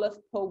 $6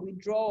 per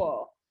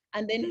withdrawal.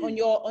 And then on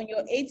your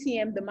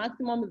ATM, the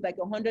maximum is like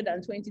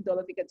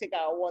 $120 you can take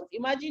out once.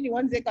 Imagine you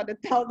want to take out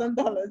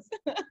 $1,000.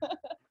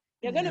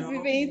 You're going to be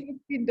No. paying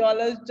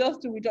 $60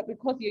 just to withdraw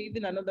because you're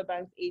using another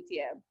bank's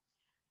ATM.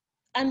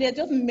 And there are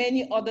just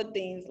many other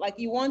things. Like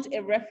you want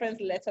a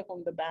reference letter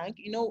from the bank,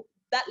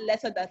 that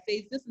letter that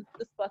says this is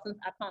this person's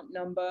account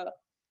number.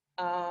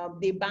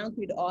 They bank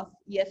with us.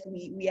 Yes,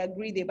 we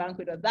agree they bank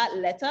with us. That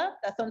letter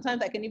that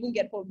sometimes I can even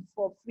get for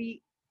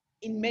free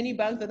in many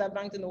banks that are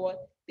banked in the world,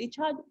 they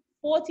charge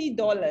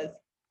 $40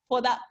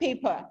 for that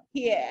paper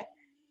here.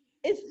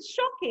 It's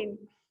shocking.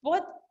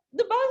 But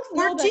the banks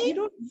know that 14? you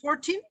don't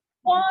 14?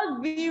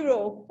 40,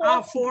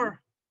 Ah, 40,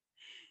 four.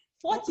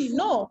 40,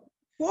 no,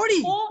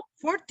 40. 4,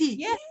 40.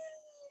 yes.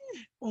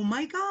 Oh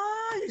my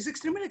God, it's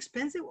extremely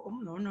expensive. Oh,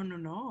 no, no, no,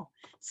 no.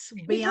 It's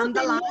Because beyond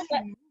the they know that,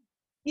 line.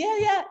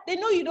 yeah, they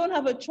know you don't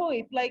have a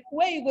choice. Like,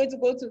 where are you going to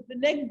go to? The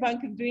next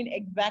bank is doing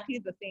exactly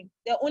the same.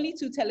 There are only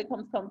two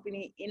telecoms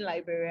company in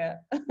Liberia.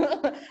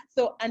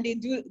 So, and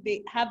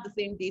they have the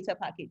same data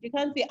package. You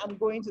can't say, I'm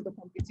going to the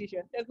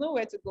competition. There's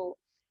nowhere to go.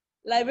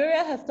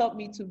 Liberia has taught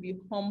me to be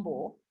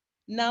humble.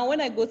 Now,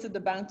 when I go to the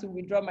bank to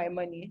withdraw my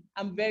money,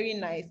 I'm very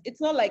nice.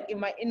 It's not like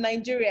in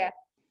Nigeria,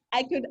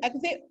 I could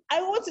say,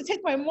 I want to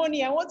take my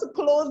money. I want to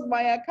close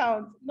my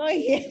account. Not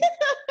here.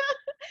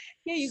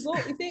 Here you go.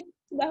 You say,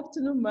 good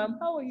afternoon, ma'am.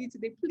 How are you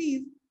today?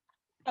 Please,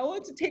 I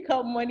want to take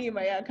out money in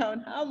my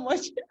account. How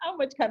much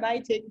can I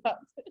take out?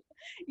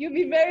 You'll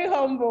be very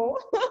humble.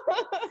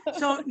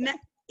 So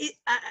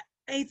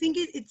I think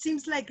it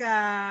seems like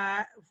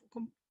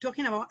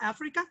talking about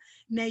Africa,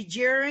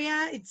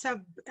 Nigeria, it's a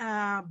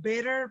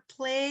better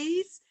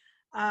place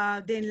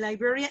than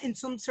Liberia in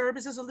some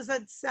services. All this,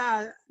 it's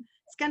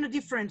kind of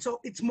different. So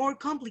it's more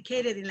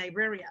complicated in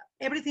Liberia.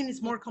 Everything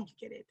is more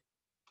complicated.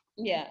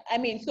 Yeah, I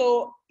mean,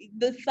 so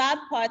the sad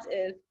part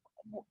is,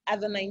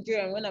 as a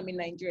Nigerian, when I'm in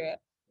Nigeria,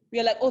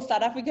 we're like, oh,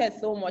 South Africa is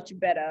so much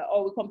better,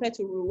 or we compare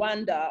to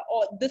Rwanda,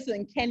 or this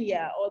in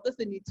Kenya, or this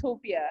in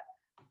Ethiopia,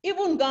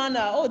 even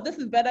Ghana. Oh, this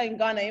is better in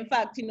Ghana. In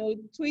fact,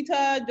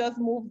 Twitter just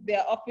moved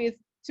their office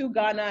to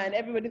Ghana, and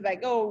everybody's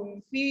like, oh,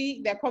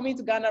 see, they're coming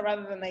to Ghana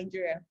rather than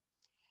Nigeria.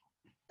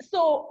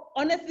 So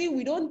honestly,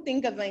 we don't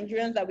think as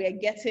Nigerians that we are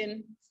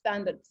getting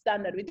standard.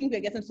 We think we're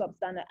getting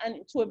substandard,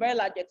 and to a very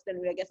large extent,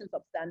 we are getting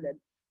substandard.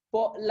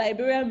 But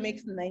Liberia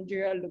makes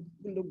Nigeria look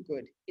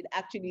good. It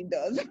actually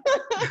does,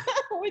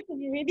 which is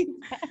really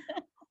sad.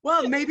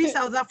 Well, maybe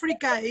South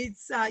Africa,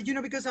 it's,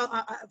 because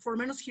for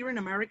menos here in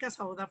America,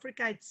 South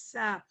Africa, it's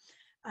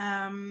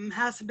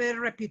has a better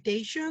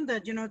reputation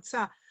that, it's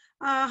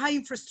high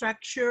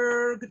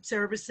infrastructure, good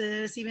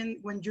services. Even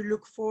when you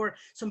look for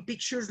some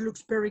pictures,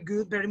 looks very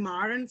good, very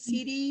modern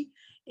city,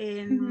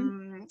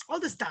 and all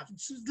the stuff.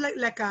 It's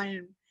like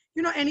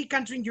any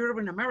country in Europe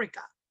and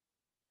America,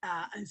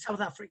 and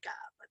South Africa.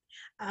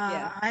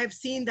 Yeah. I have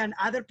seen that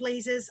other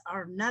places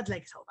are not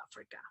like South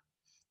Africa.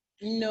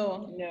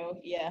 No,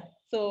 yeah.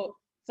 So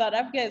South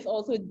Africa is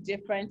also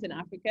different in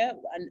Africa,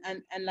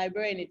 and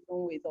Liberia in its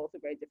own way is also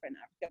very different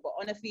in Africa. But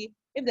honestly,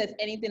 if there's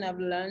anything I've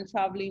learned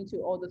traveling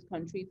to all those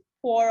countries,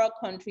 poorer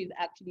countries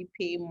actually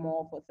pay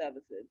more for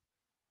services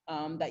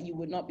that you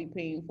would not be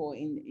paying for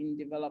in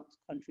developed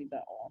countries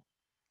at all.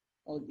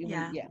 Or even,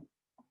 yeah.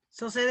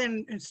 So sad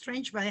and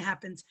strange, but it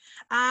happens.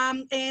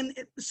 And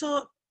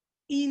so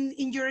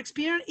in your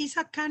experience, is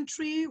a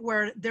country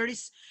where there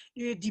is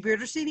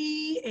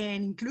diversity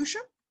and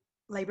inclusion?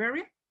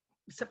 Liberia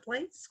is a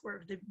place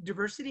where the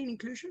diversity and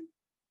inclusion?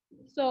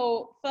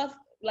 So first,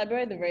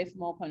 Liberia is a very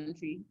small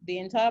country. The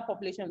entire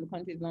population of the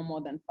country is not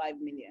more than 5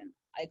 million.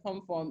 I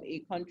come from a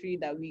country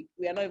that we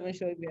are not even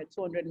sure if we are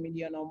 200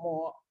 million or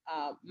more.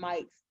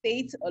 My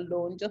state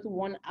alone, just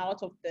one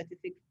out of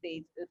 36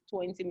 states, is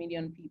 20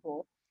 million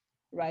people,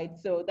 right?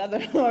 So that's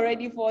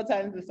already 4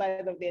 times the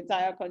size of the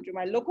entire country.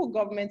 My local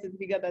government is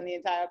bigger than the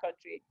entire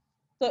country.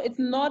 So it's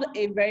not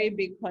a very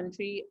big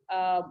country,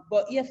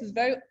 but yes, it's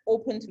very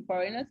open to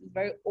foreigners. It's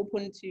very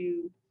open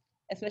to,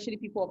 especially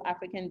people of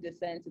African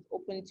descent. It's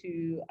open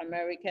to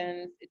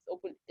Americans. It's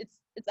open. It's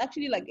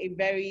actually like a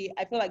very.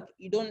 I feel like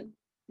you don't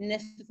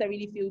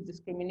necessarily feel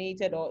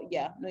discriminated or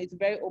no. It's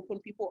very open.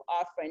 People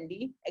are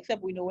friendly,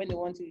 except when they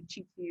want to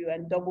cheat you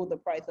and double the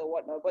price or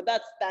whatnot. But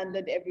that's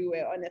standard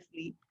everywhere,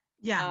 honestly.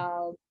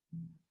 Yeah.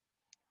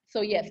 So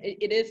yes,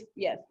 it is.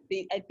 Yes,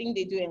 I think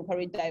they do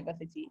encourage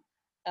diversity.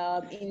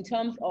 In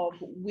terms of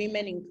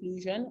women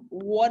inclusion,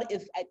 what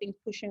is, I think,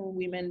 pushing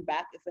women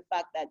back is the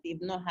fact that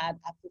they've not had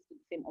access to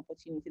the same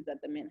opportunities that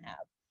the men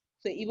have.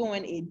 So even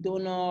when a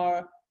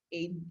donor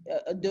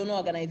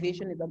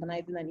organization is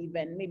organizing an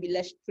event, maybe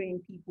let's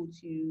train people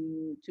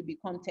to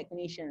become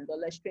technicians, or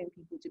let's train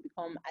people to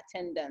become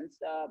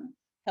attendants,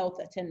 health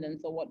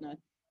attendants or whatnot.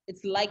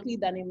 It's likely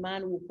that a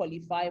man will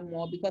qualify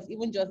more, because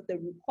even just the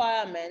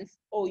requirements,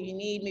 you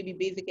need maybe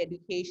basic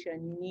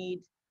education, you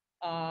need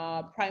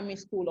primary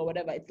school or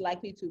whatever, it's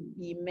likely to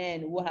be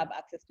men who have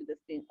access to this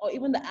thing, or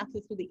even the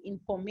access to the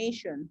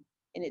information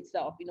in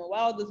itself.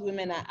 While those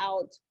women are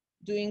out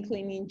doing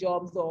cleaning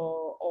jobs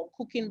or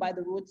cooking by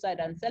the roadside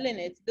and selling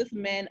it, these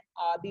men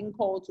are being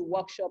called to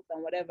workshops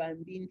and whatever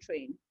and being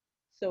trained.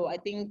 So I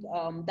think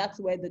that's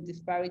where the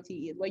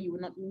disparity is, where you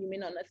may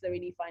not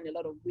necessarily find a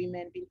lot of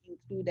women being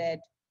included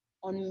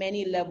on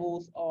many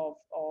levels of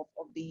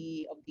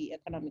the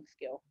economic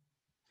scale.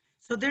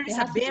 So there is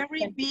a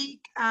very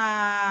big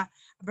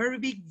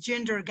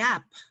gender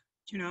gap,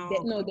 No,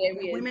 there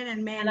is. Women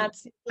and men.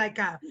 It's like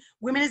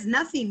women is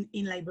nothing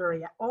in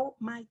Liberia. Oh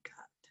my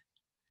God.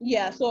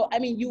 Yeah, so I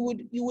mean, you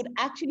would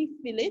actually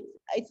feel it.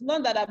 It's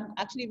not that I've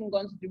actually even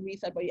gone to do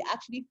research, but you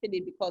actually feel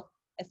it, because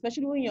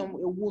especially when you're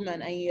a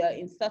woman and you're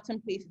in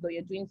certain places or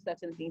you're doing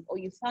certain things or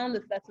you sound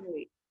a certain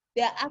way,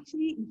 they're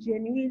actually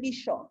genuinely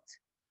shocked.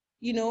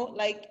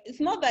 Like, it's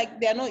not like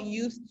they're not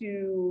used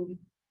to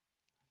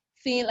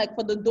seeing, like,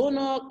 for the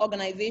donor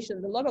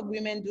organizations, a lot of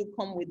women do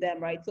come with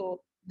them, right?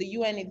 So the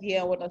UN is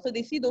here and whatnot. So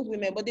they see those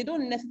women, but they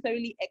don't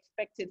necessarily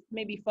expect it,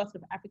 maybe first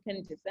of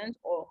African descent,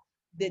 or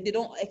they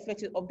don't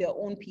expect it of their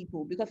own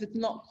people, because it's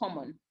not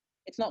common.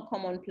 It's not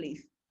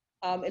commonplace.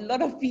 A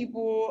lot of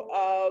people,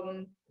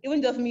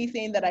 even just me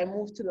saying that I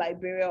moved to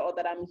Liberia, or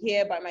that I'm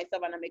here by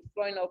myself and I'm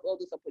exploring all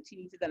those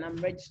opportunities and I'm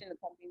registering the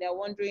company, they're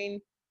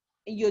wondering,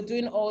 you're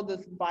doing all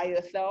this by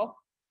yourself?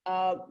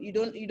 You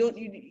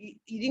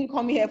didn't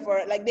come here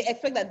for, like, they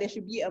expect that there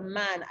should be a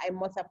man I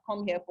must have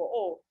come here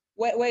for.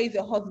 Where is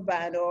your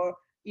husband? Or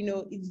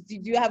do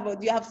you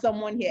have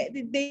someone here?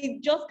 They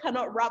just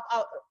cannot wrap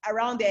out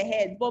around their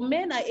heads. But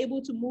men are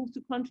able to move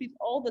to countries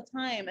all the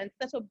time and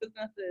set up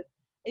businesses.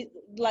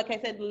 Like I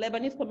said, the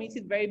Lebanese community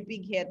is very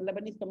big here. The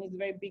Lebanese community is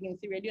very big in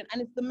Sierra Leone,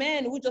 and it's the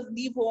men who just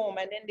leave home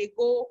and then they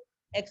go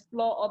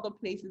explore other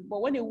places.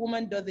 But when a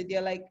woman does it,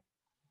 they're like,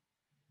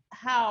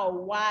 how?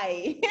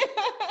 Why?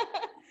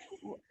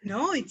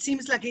 No, it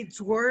seems like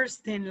it's worse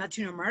than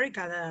Latin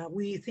America.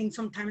 We think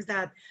sometimes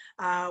that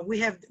we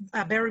have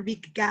a very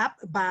big gap,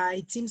 but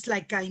it seems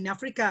like in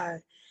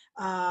Africa,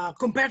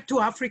 compared to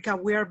Africa,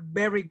 we are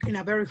in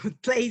a very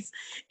good place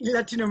in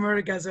Latin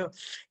America.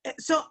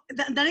 So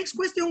the next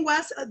question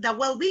was the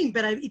well-being,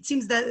 but it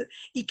seems that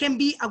it can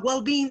be a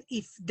well-being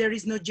if there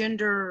is no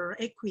gender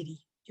equity,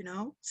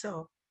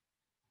 So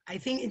I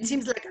think it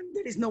seems like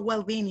there is no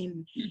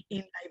well-being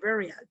in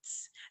Liberia.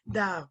 It's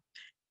the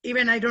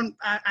even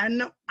I'm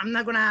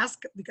not gonna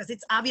ask because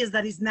it's obvious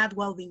that it's not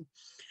well-being.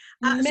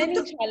 Many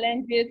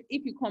challenges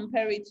if you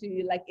compare it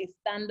to like a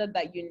standard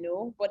that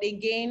but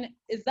again,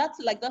 is that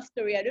like that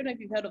story? I don't know if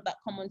you've heard of that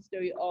common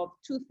story of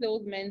two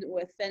salesmen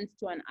were sent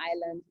to an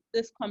island.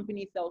 This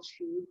company sells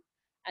shoes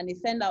and they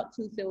send out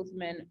two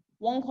salesmen.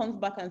 One comes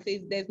back and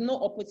says there's no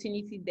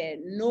opportunity there,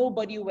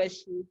 nobody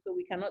wears shoes, so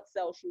we cannot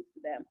sell shoes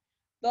to them.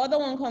 The other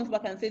one comes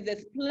back and says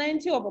there's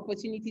plenty of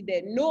opportunity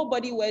there.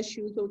 Nobody wears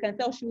shoes, so we can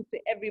sell shoes to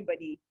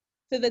everybody.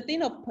 So the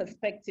thing of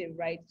perspective,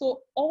 right?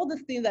 So all the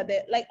things that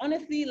they're like,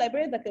 honestly,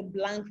 Liberia is like a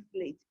blank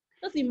slate.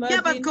 Just imagine.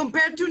 Yeah, but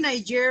compared to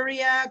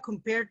Nigeria,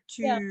 compared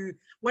to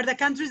where the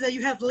countries that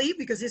you have lived,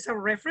 because it's a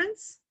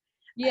reference.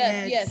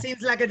 Yes. It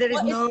seems like there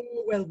is no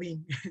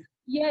well-being.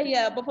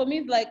 Yeah. But for me,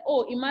 it's like,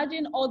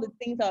 imagine all the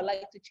things I would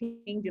like to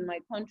change in my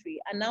country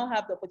and now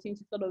have the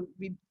opportunity to sort of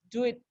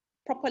do it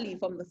properly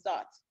from the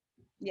start.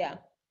 Yeah.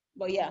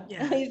 But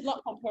it's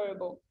not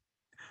comparable.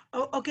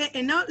 Oh, okay,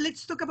 and now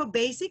let's talk about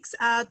basics.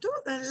 Tell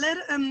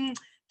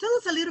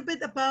us a little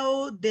bit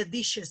about the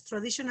dishes,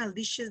 traditional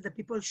dishes that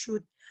people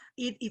should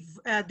eat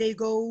if they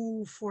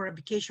go for a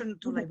vacation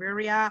to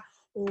Liberia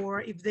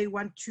or if they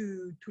want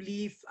to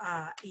live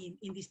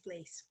in this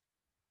place.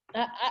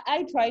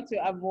 I try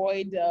to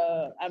avoid.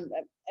 I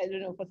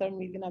don't know, for some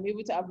reason I'm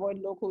able to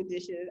avoid local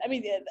dishes. I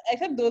mean,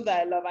 except those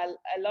that I love.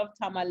 I love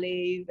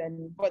tamales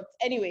but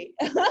anyway,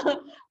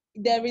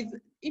 there is.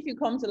 If you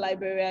come to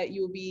Liberia,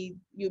 you'll be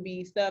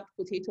served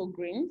potato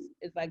greens.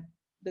 It's like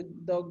the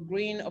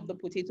green of the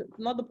potato,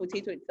 not the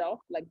potato itself,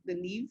 like the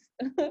leaves.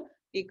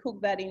 They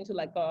cook that into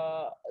like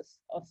a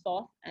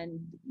sauce and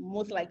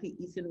most likely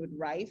eaten with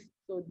rice.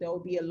 So there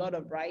will be a lot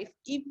of rice.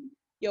 If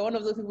you're one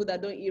of those people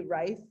that don't eat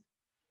rice,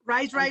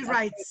 Rice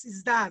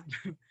is that?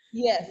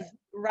 Yes,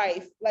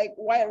 rice, like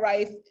white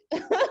rice,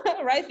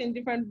 rice in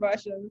different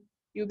versions.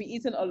 You'll be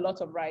eating a lot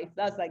of rice.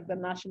 That's like the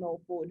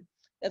national food.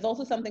 There's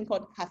also something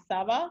called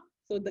cassava.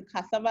 So the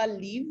cassava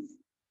leaves.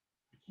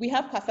 We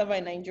have cassava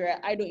in Nigeria.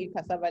 I don't eat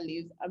cassava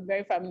leaves. I'm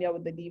very familiar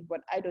with the leaf,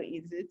 but I don't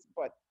eat it.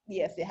 But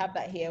yes, they have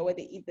that here where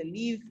they eat the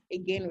leaves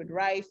again with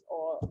rice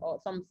or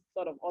some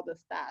sort of other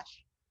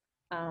stash.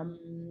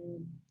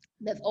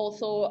 There's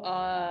also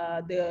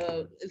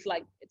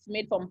it's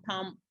made from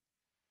palm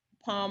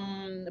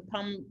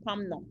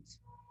nut.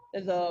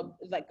 It's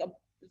like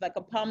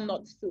a palm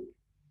nut soup.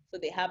 So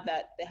they have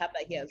that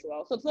here as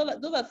well. So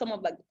those are some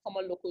of like the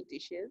common local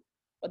dishes.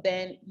 But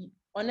then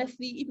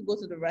honestly, if you go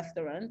to the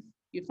restaurants,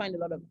 you find a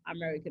lot of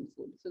American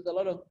food. So there's a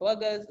lot of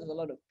burgers, there's a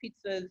lot of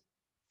pizzas,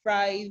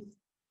 fries.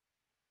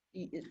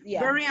 Yeah.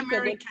 Very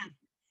American.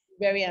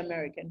 Very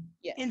American.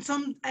 Yeah. And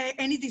some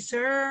any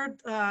dessert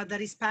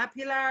that is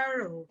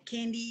popular or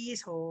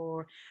candies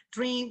or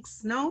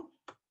drinks, no?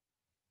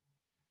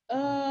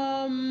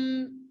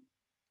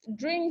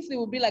 Drinks, it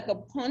would be like a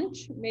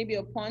punch, maybe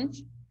a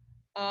punch.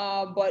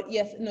 But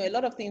yes, no, a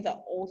lot of things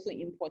are also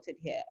imported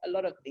here. A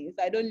lot of things.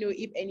 I don't know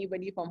if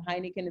anybody from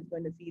Heineken is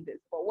going to see this,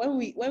 but when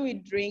we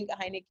drink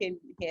Heineken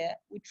here,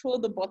 we throw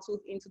the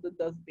bottles into the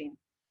dustbin.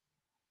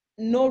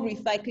 No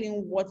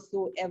recycling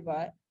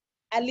whatsoever.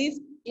 At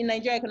least in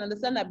Nigeria, I can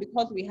understand that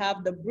because we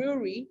have the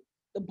brewery,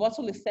 the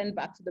bottle is sent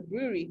back to the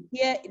brewery.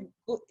 Here,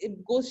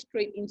 it goes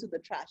straight into the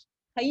trash.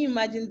 Can you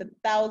imagine the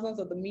thousands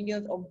or the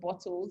millions of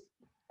bottles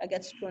that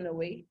gets thrown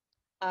away?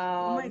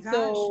 Oh my gosh.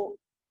 So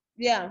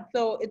yeah,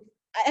 so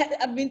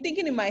I've been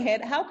thinking in my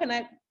head, how can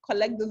I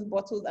collect those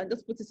bottles and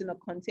just put it in a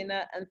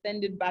container and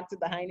send it back to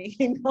the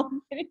Heineken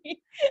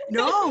company?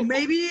 No,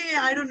 maybe,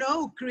 I don't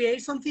know,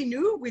 create something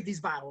new with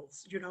these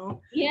bottles,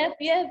 Yes.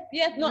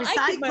 No,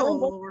 I keep my own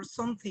recycle or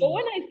something. But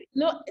when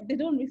they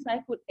don't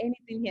recycle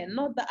anything here.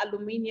 Not the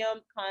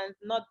aluminum cans,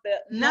 not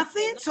the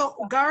nothing. So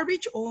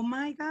garbage. Oh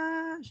my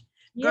gosh.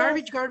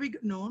 Yes. Garbage.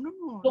 No.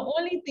 The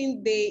only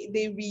thing they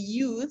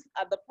reuse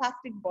are the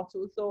plastic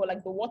bottles. So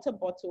like the water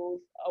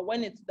bottles,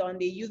 when it's done,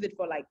 they use it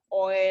for like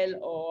oil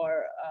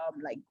or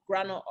like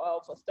granule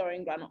oil for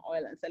storing granule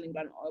oil and selling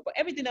granule oil. But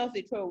everything else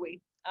they throw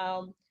away.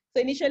 So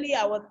initially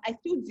I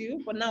still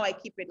do, but now I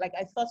keep it. Like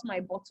I sort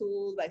my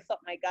bottles, I sort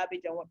my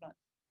garbage and whatnot,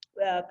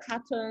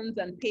 cartons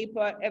and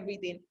paper,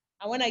 everything.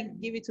 And when I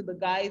give it to the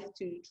guys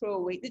to throw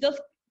away, they just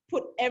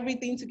put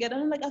everything together.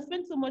 I'm like, I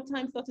spent so much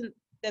time sorting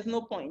there's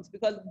no point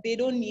because they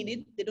don't need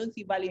it, they don't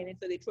see value in it,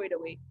 so they throw it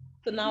away.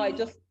 So now I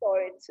just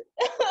store it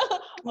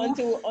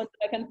until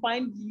I can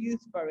find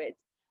use for it.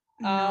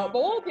 No,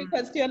 But what was your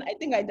question? I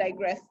think I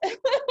digress.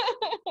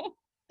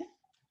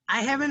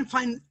 I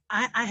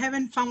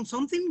haven't found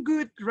something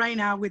good right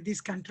now with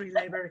this country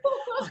library.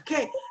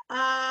 Okay.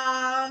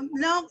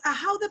 Now,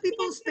 how do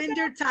people spend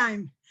their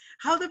time?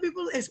 How do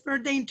people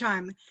spend their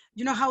time?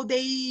 You know, how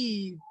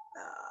they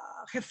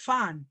have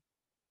fun.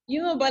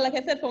 But like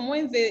I said, from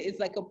Wednesday, it's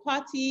like a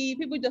party.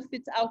 People just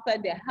sit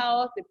outside their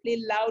house, they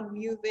play loud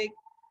music.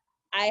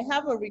 I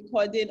have a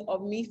recording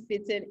of me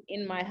sitting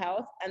in my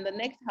house, and the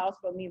next house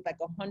for me is like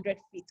 100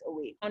 feet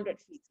away. 100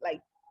 feet.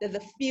 Like there's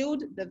a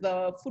field, there's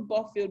a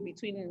football field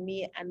between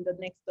me and the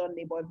next door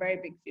neighbor, a very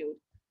big field.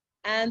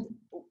 And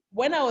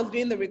when I was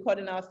doing the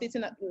recording, I was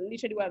sitting at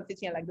literally where I'm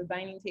sitting at like the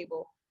dining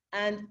table.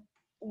 And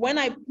when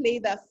I play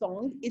that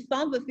song, it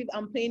sounds as if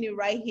I'm playing it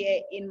right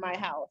here in my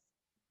house.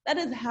 That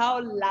is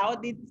how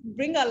loud it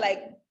bring out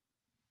like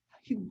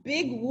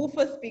big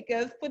woofer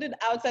speakers, put it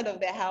outside of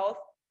their house,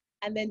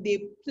 and then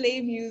they play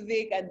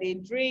music and they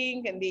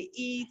drink and they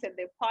eat and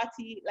they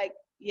party. Like,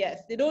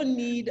 yes, they don't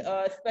need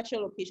a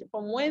special occasion.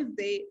 From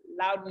Wednesday,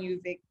 loud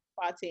music,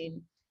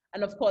 partying.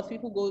 And of course,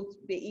 people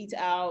they eat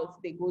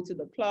out, they go to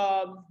the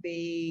clubs,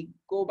 they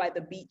go by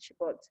the beach,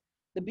 but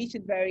the beach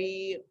is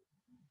very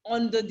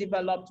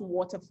underdeveloped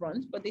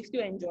waterfront, but they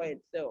still enjoy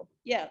it. So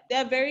yeah,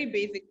 they're very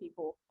basic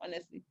people,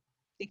 honestly.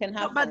 They can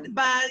have But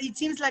fun. it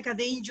seems like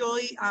they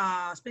enjoy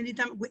spending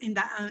time in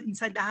the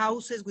inside the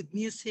houses with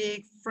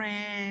music,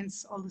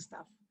 friends, all the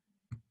stuff.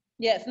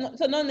 Yes,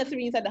 so not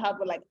necessarily inside the house,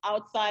 but like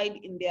outside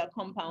in their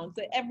compound.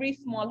 So every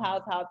small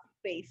house has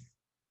space,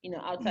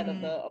 outside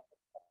of the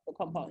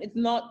compound. It's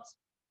not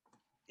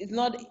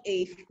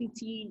a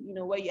city,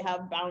 where you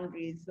have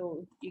boundaries.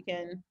 So you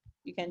can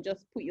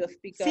just put your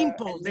speaker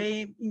Simple. and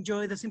They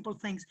enjoy the simple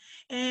things.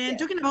 And yeah.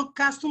 talking about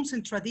customs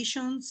and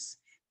traditions,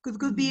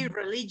 could be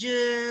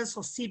religious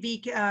or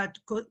civic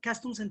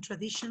customs and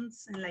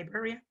traditions in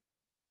Liberia.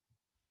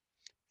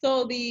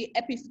 So the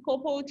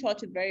Episcopal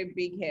Church is very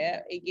big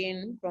here,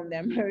 again, from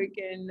the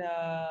American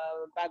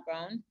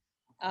background.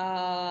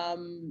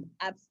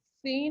 I've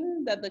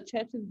seen that the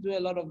churches do a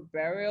lot of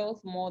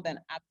burials more than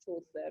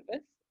actual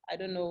service. I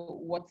don't know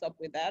what's up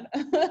with that.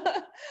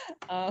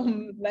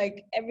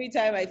 Like every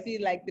time I see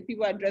like the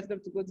people are dressed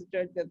up to go to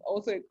church, there's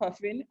also a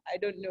coffin. I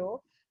don't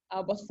know.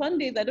 But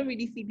Sundays, I don't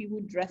really see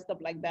people dressed up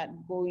like that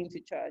going to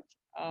church.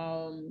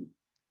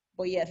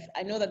 But yes,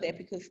 I know that the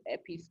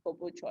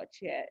Episcopal Church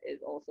here is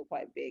also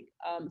quite big.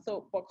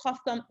 So for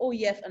custom, oh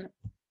yes, and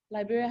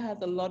Liberia has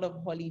a lot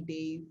of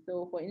holidays.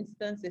 So for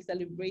instance, they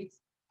celebrate.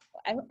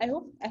 I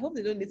hope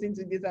they don't listen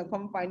to this and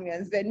come find me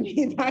and send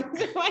me back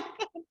to my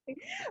country.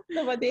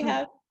 No, but they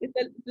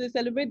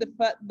celebrate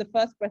the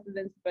first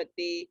president's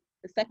birthday,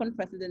 the second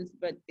president's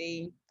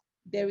birthday.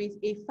 There is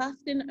a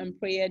fasting and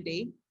prayer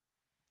day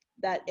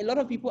that a lot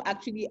of people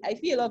actually, I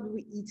see a lot of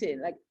people eating,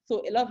 like,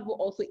 so a lot of people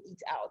also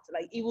eat out,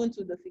 like even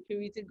to the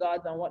security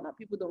guards and whatnot,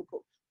 people don't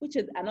cook, which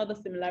is another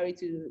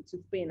similarity to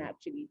Spain,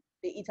 actually.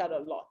 They eat out a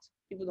lot.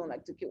 People don't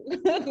like to cook.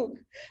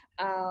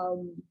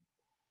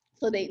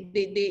 So they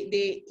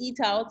eat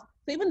out.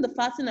 So even the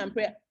fasting and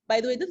prayer,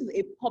 by the way, this is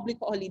a public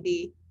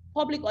holiday,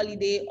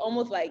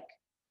 almost like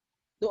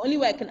the only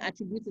way I can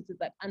attribute it is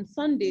like on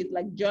Sundays,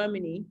 like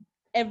Germany,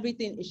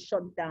 everything is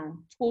shut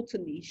down,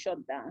 totally shut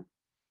down.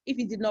 If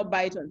you did not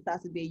buy it on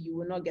Saturday, you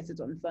will not get it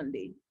on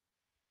Sunday.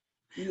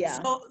 Yeah.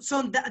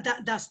 So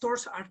the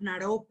stores are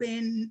not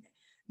open.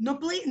 No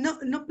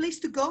place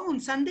to go on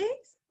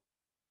Sundays.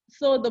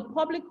 So the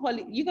public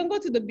holiday, you can go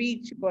to the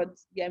beach, but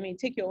yeah, I mean,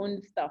 take your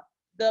own stuff.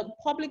 The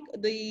public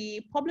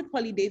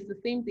holidays, the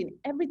same thing.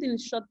 Everything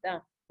is shut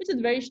down, which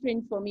is very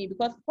strange for me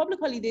because public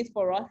holidays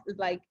for us is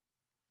like,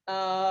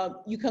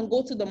 you can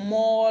go to the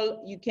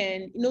mall, you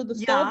can, the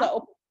stores Yeah. are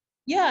open.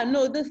 Yeah,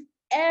 no,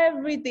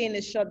 everything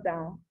is shut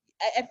down.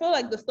 I feel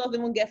like the stores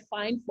even get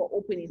fined for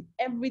opening.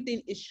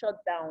 Everything is shut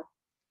down.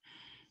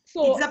 It's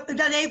So the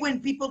day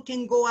when people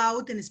can go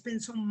out and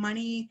spend some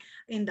money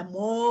in the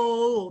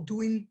mall or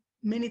doing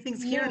many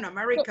things here no, in so,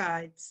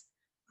 America. It's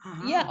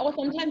yeah, or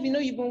sometimes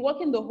you've been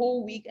working the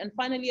whole week and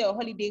finally a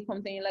holiday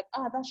comes and you're like,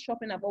 that's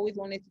shopping I've always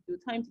wanted to do.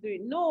 Time to do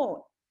it.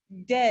 No,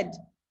 dead.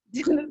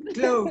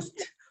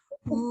 closed.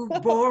 Ooh,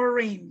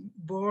 boring.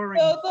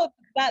 So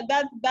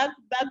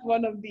that's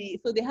one of the,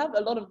 so they have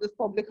a lot of these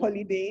public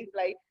holidays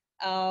like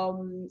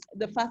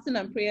the fasting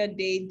and prayer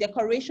day,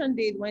 decoration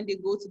days when they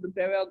go to the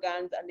burial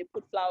grounds and they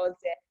put flowers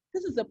there.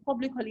 This is a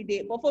public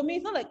holiday, but for me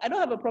it's not like I don't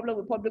have a problem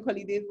with public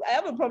holidays. I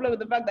have a problem with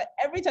the fact that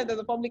every time there's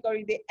a public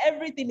holiday,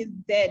 everything is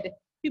dead.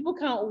 People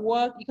can't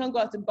work, you can't go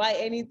out to buy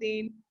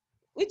anything,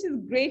 which is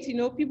great.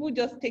 People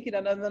just take it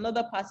as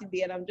another party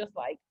day, and I'm just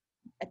like,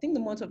 I think the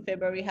month of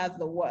February has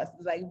the worst.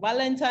 It's like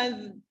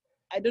Valentine's,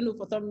 I don't know,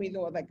 for some reason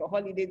was like a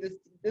holiday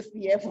this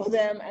year for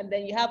them. And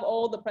then you have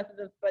all the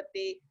president's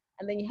birthday,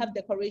 and then you have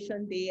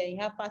decoration day, and you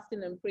have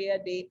fasting and prayer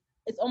day.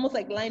 It's almost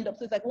like lined up.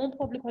 So it's like one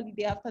public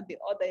holiday after the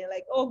other. You're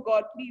like, oh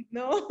God, please,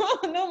 no,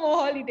 no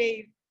more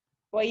holidays.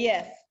 But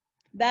yes.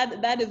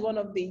 that is one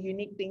of the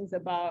unique things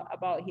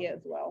about here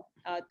as well.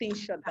 Things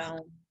shut The, down.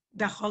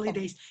 the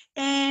holidays.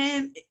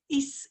 And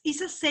is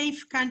a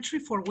safe country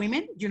for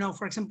women? You know,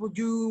 for example,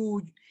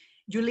 you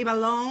live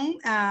alone.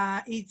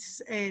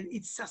 It's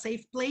a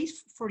safe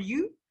place for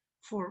you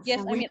Yes,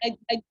 for I women. mean,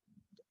 I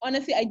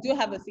honestly, I do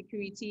have a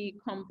security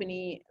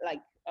company.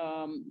 Like,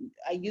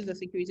 I use a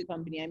security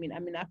company. I mean,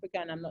 I'm in Africa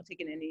and I'm not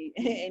taking any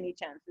any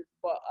chances.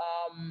 But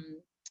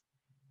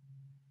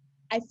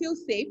I feel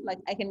safe. Like,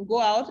 I can go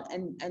out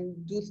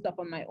and do stuff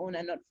on my own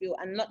and not feel,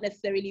 and not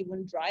necessarily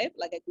even drive.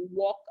 Like, I could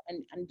walk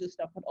and do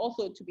stuff. But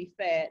also, to be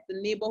fair, the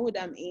neighborhood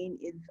I'm in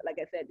is, like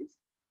I said,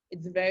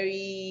 it's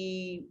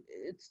very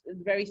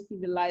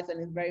civilized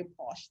and it's very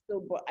posh. So,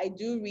 but I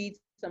do read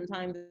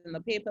sometimes in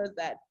the papers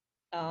that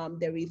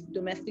there is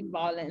domestic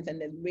violence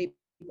and there's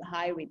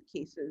high rape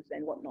cases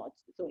and whatnot.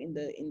 So in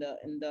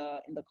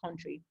the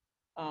country,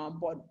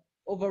 but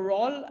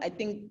overall, I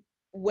think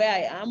where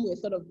I am, we're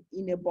sort of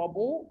in a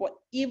bubble. But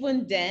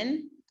even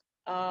then,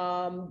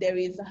 there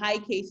is high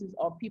cases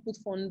of people's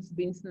phones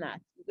being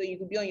snatched. So you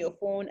could be on your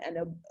phone and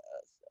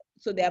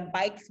so there are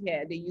bikes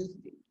here. They use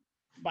You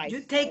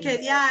bikes take on the.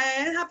 it. Yeah,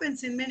 it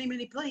happens in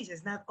many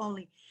places, not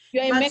only.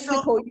 You're in But so,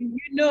 Mexico,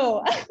 you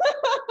know.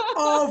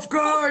 of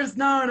course,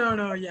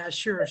 no. Yeah,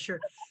 sure.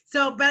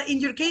 So, but in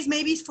your case,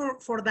 maybe it's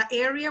for the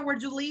area where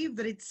you live,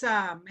 that it's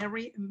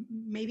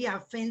maybe a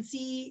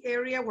fancy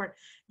area where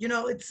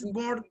it's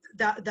more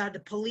that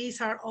the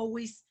police are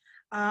always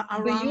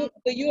around.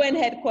 The UN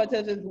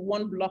headquarters is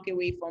 1 block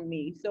away from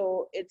me,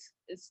 so it's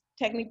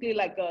technically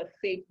like a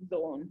safe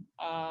zone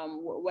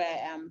where I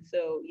am.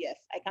 So yes,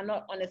 I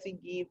cannot honestly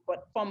give,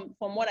 but from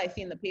what I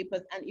see in the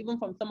papers and even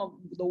from some of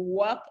the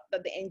work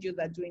that the NGOs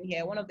are doing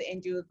here, one of the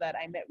NGOs that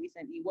I met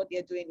recently, what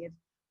they're doing is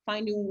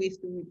finding ways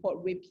to report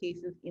rape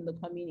cases in the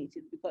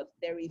communities because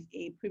there is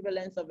a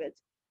prevalence of it,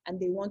 and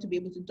they want to be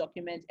able to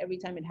document every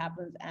time it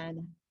happens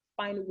and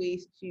find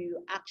ways to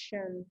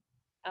action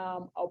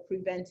or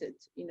prevent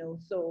it,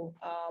 So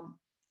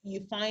you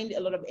find a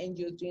lot of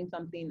NGOs doing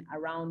something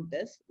around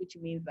this, which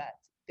means that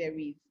there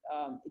is,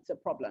 it's a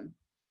problem.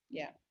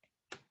 Yeah.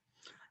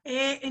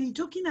 And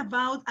talking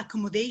about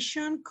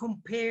accommodation,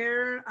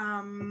 compare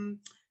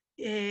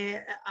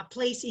a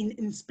place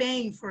in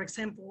Spain, for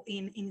example,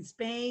 in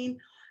Spain,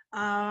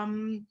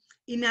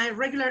 in a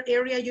regular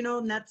area,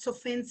 not so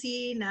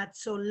fancy, not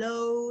so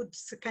low,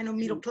 it's a kind of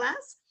middle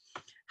class.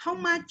 How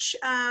much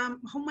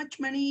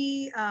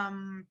money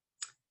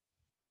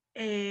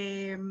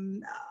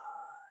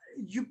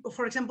you,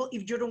 for example,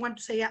 if you don't want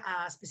to say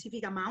a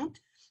specific amount,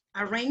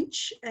 a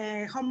range,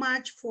 how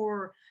much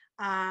for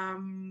a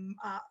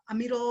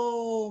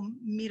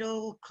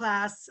middle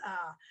class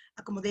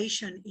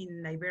accommodation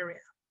in Liberia?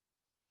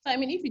 So, I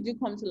mean, if you do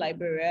come to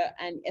Liberia,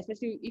 and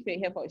especially if you're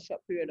here for a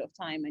short period of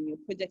time and your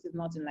project is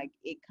not in like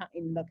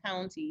in the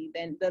county,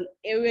 then the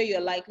area you're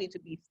likely to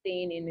be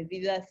staying in is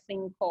either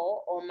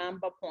Sincor or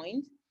Mamba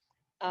Point.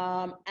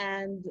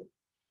 And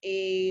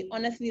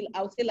honestly,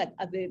 I would say like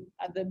as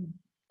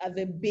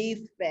a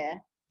base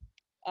fare,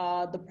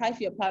 the price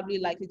you're probably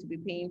likely to be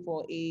paying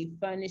for a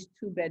furnished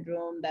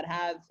 2-bedroom that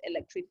has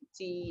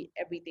electricity,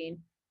 everything,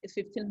 is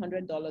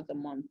 $1,500 a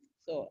month.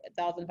 So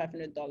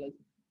 $1,500.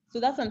 So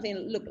that's something.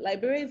 Look,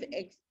 Liberia is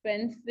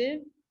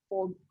expensive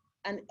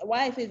and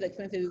why I say it's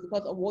expensive is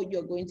because of what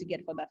you're going to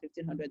get for that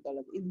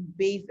 $1,500. It's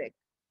basic.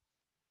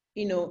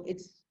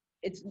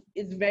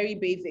 It's very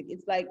basic.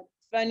 It's like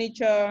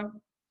furniture,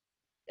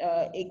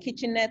 a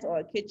kitchenette or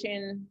a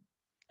kitchen.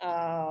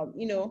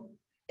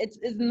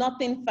 It's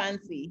nothing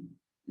fancy,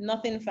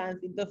 nothing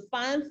fancy. The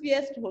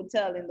fanciest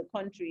hotel in the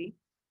country.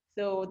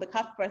 So the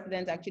CAF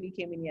president actually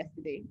came in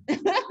yesterday.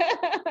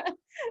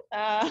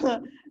 uh,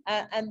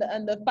 and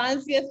the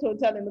fanciest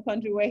hotel in the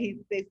country where he's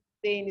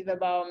staying is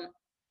about,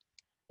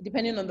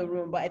 depending on the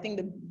room, but I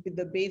think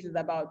the base is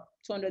about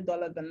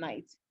 $200 a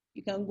night.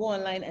 You can go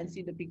online and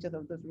see the pictures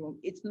of this room.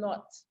 It's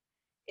not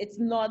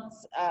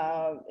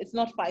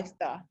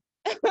 5-star.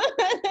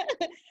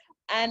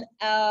 And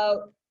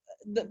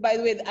by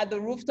the way, at the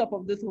rooftop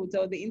of this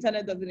hotel, the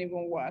internet doesn't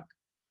even work.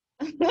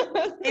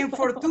 And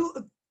for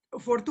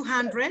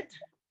 $200,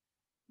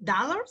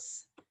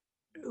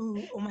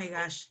 oh my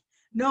gosh,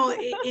 no,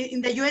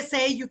 in the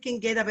USA you can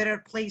get a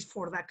better place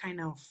for that kind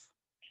of,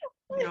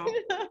 you know.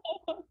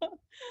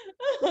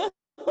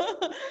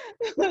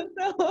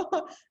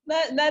 So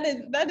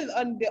that is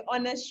on the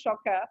honest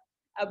shocker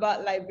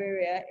about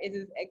Liberia. It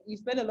is, you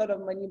spend a lot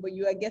of money, but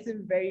you are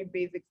getting very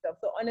basic stuff.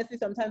 So honestly,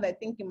 sometimes I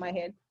think in my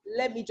head,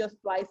 let me just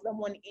fly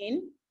someone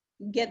in,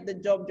 get the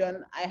job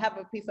done. I have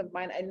a peace of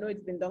mind. I know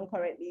it's been done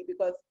correctly,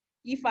 because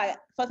if I'm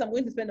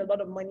going to spend a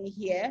lot of money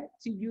here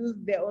to use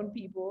their own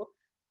people,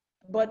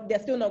 but they're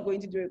still not going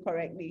to do it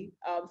correctly.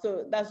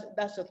 So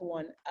that's just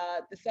one.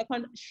 The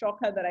second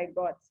shocker that I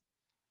got,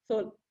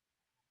 so,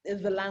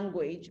 is the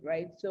language,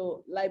 right?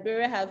 So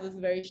Liberia has this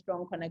very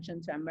strong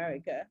connection to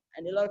America,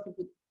 and a lot of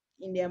people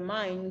in their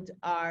mind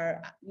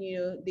are,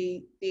 they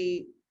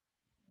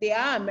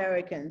are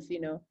Americans,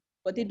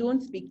 but they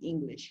don't speak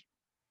English.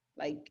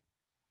 Like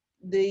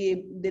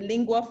the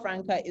lingua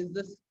franca is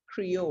this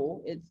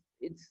Creole.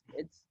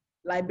 it's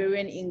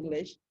Liberian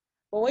English.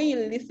 But when you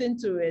listen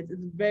to it,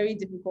 it's very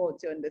difficult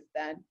to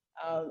understand,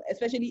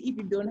 especially if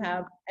you don't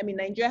have, I mean,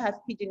 Nigeria has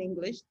Pidgin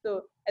English.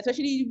 So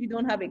especially if you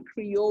don't have a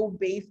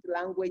Creole-based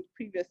language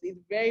previously, it's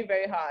very,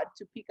 very hard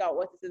to pick out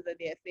what it is that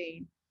they're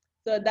saying.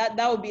 So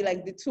that would be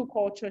like the two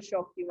culture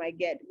shocks you might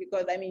get,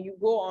 because I mean, you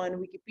go on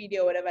Wikipedia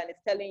or whatever and it's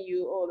telling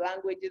you, oh,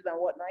 languages and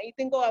whatnot. You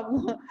think,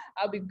 oh,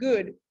 I'll be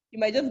good. You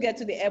might just get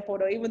to the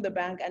airport or even the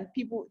bank and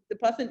the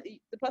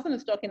person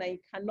is talking and you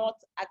cannot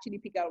actually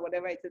pick out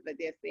whatever it is that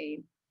they're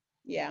saying.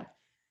 Yeah.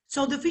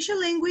 So the official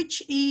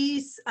language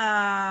is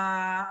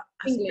a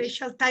English.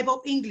 special type of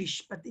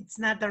English, but it's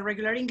not the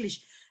regular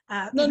English.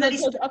 No,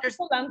 so the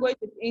official language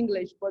is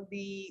English, but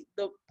the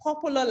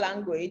popular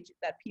language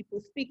that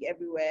people speak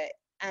everywhere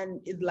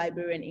and is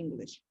Liberian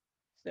English.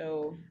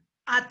 So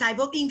a type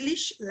of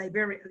English,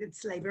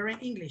 it's Liberian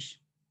English.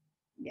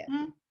 Yeah.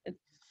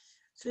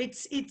 So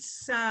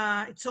it's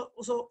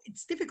also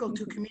it's difficult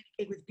to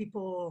communicate with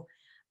people.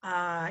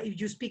 If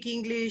you speak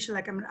English,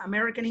 like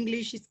American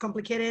English, it's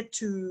complicated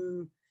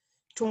to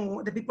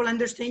the people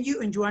understand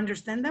you and you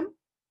understand them.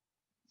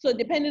 So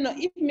depending on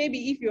if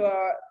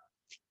you're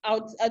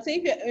I'd say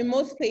if you're in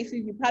most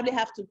places, you probably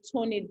have to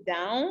tone it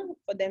down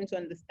for them to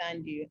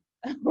understand you.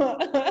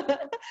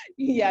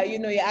 Yeah,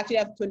 you actually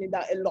have to tone it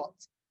down a lot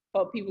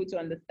for people to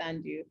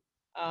understand you.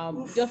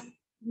 Just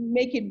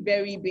make it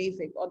very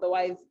basic.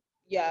 Otherwise,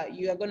 yeah,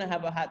 you are going to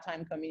have a hard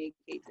time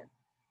communicating.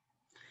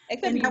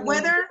 Except the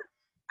weather,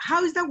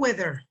 how is the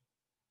weather?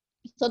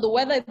 So the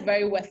weather is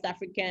very West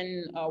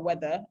African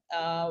weather.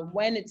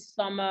 When it's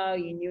summer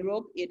in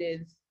Europe, it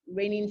is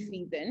raining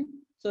season.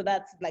 So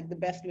that's like the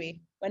best way.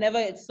 Whenever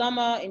it's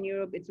summer in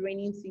Europe, it's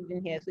raining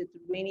season here. So it's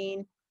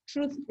raining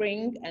through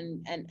spring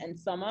and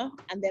summer.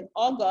 And then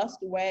August,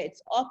 where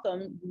it's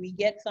autumn, we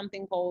get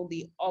something called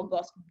the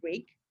August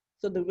break.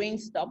 So the rain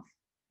stops.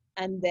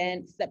 And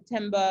then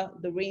September,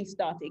 the rain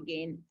starts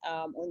again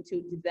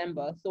until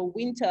December. So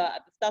winter,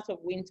 at the start of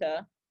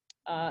winter,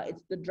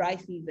 it's the dry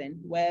season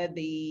where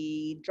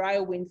the dry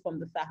wind from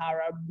the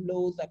Sahara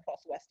blows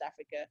across West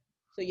Africa.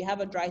 So you have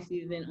a dry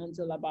season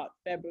until about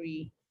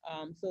February.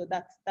 So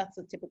that's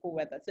a typical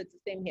weather. So it's the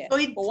same here. So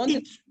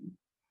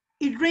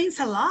it rains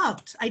a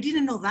lot. I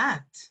didn't know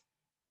that.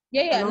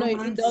 Yeah, no,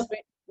 it does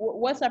rain.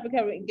 West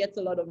Africa gets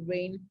a lot of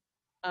rain.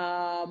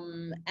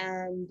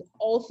 And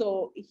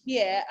also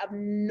here, I've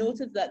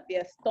noticed that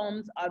their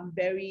storms are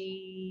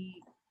very,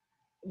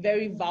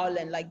 very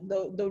violent. Like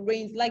the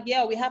rains, like,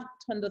 yeah, we have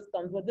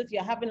thunderstorms, but this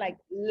you're having like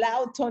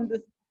loud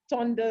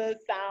thunder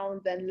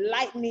sounds and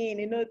lightning,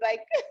 it's like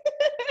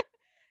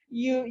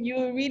you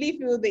really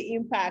feel the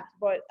impact.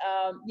 But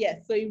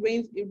yes, so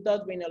it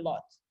does rain a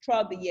lot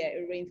throughout the year.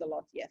 It rains a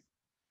lot, yes.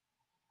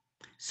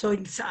 So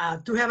it's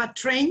to have a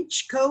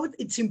trench coat,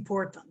 it's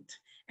important,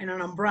 and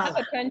an umbrella.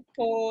 Have a trench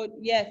coat,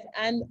 yes,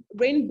 and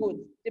rain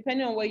boots.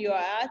 Depending on where you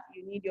are at,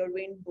 you need your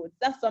rain boots.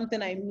 That's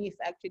something I miss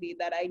actually.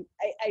 That I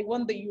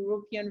want the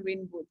European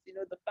rain boots.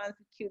 The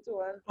fancy, cute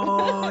ones.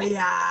 Oh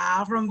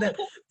yeah, from the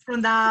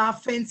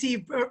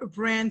fancy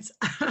brands.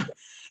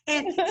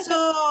 And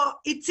so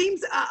it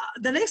seems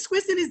the next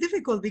question is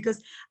difficult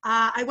because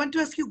I want to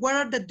ask you what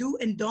are the do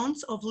and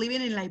don'ts of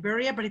living in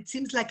Liberia, but it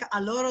seems like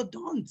a lot of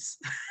don'ts.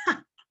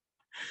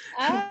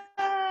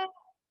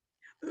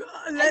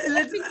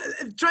 Let's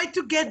try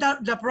to get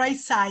the bright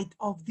side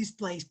of this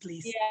place,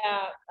 please.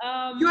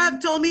 Yeah. You have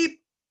told me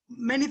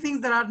many things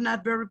that are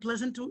not very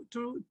pleasant to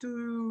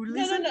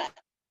listen. No.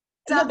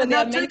 So but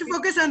now try to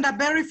focus on the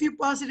very few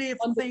positive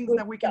things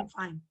that we can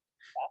find.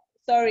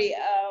 Sorry.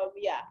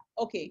 Yeah.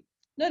 Okay.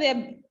 No, there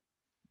are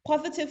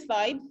positive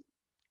sides.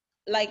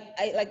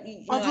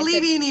 Of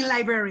living in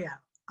Liberia.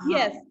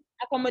 Yes,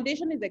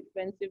 accommodation is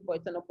expensive, but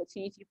it's an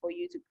opportunity for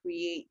you to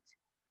create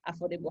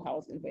affordable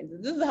housing, for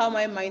instance. This is how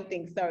my mind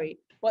thinks, sorry.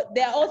 But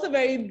there are also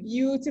very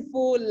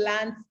beautiful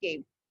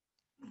landscapes.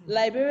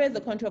 Liberia is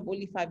a country of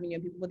only 5 million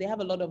people, but they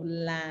have a lot of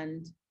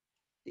land.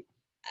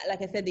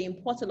 Like I said, they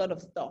import a lot of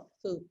stuff.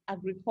 So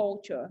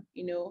agriculture,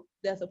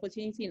 there's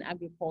opportunity in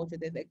agriculture,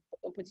 there's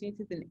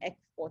opportunities in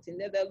exporting,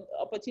 there's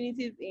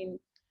opportunities in,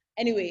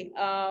 anyway,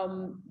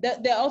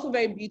 they're also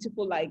very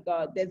beautiful, like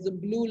there's a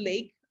Blue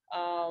Lake,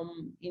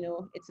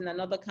 it's in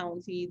another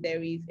county.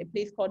 There is a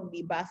place called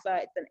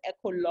Libasa. It's an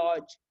eco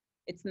lodge.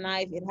 It's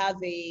nice. It has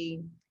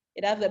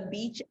a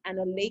beach and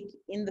a lake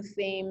in the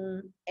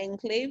same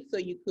enclave. So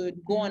you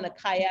could go on a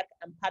kayak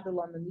and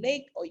paddle on the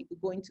lake, or you could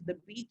go into the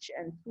beach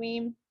and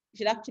swim. You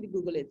should actually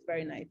Google it. It's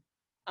very nice.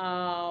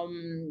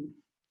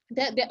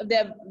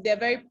 They're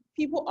very,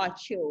 people are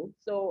chill.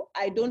 So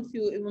I don't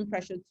feel even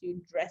pressure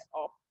to dress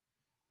up,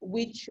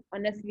 which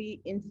honestly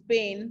in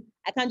Spain,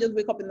 I can't just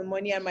wake up in the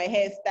morning and my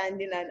hair is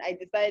standing and I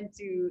decide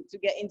to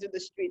get into the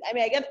street. I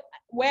mean,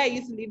 where I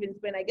used to live in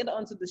Spain, I get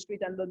onto the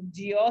street and the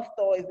Dior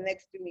store is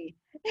next to me.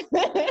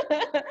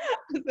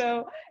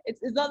 So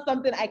it's not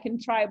something I can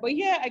try, but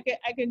yeah,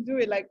 I can do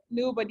it. Like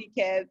nobody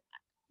cares,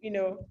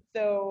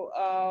 So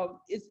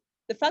it's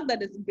the fact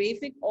that it's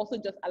basic also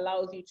just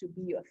allows you to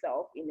be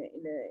yourself in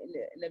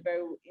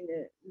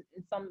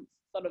some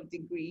sort of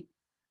degree.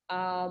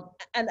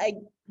 And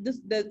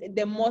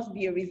there must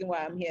be a reason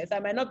why I'm here. So I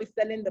might not be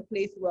selling the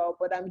place well,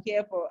 but I'm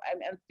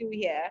still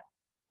here.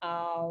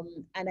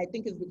 And I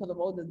think it's because of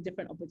all the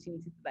different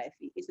opportunities that I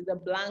see. It is a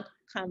blank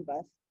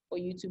canvas for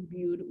you to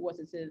build what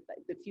it is,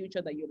 like the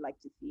future that you'd like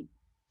to see.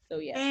 So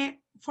yeah.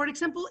 For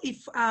example,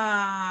 if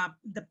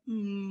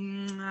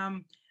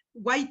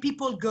white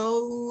people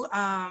go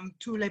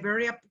to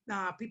Liberia,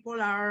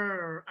 people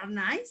are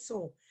nice.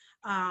 So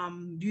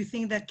do you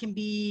think that can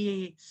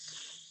be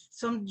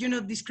some,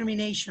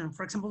 discrimination?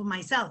 For example,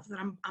 myself, that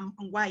I'm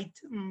white.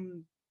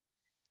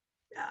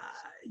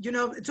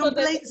 So some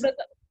place.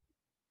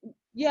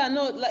 yeah,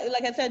 no,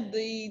 like I said,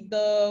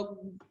 the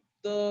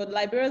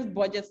Liberia's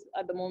budget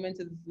at the moment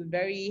is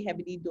very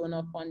heavily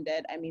donor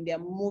funded. I mean, they're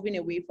moving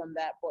away from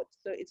that, but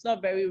so it's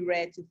not very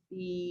rare to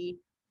see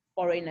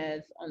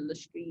foreigners on the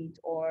street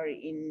or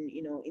in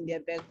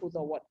their vehicles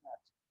or whatnot.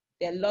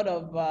 There are a lot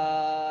of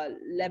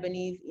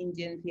Lebanese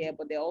Indians here,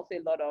 but there are also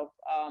a lot of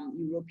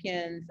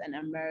Europeans and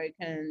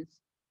Americans.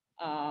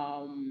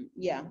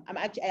 Yeah,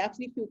 I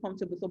actually feel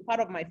comfortable. So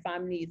part of my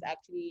family is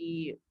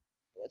actually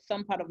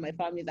some part of my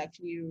family is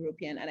actually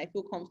European, and I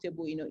feel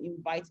comfortable,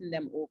 inviting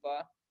them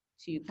over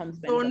to come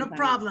spend So some no time.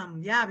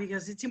 problem, yeah,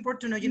 because it's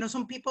important to know,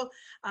 some people,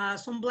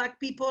 some Black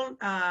people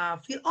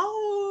feel,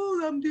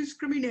 oh, I'm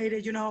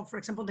discriminated, for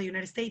example, the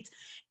United States,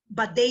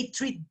 but they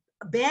treat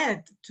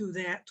bad to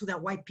the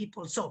white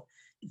people. So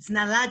it's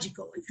not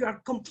logical. If you are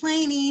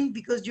complaining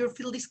because you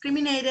feel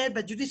discriminated,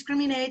 but you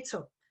discriminate,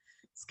 so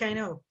it's kind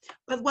of,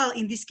 but well,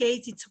 in this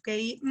case, it's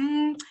okay.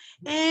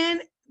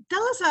 And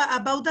tell us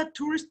about the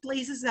tourist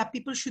places that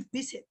people should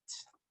visit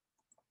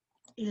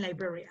in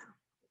Liberia.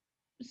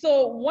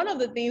 So one of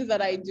the things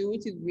that I do,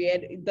 which is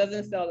weird, it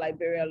doesn't sell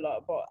Liberia a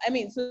lot, but I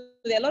mean, so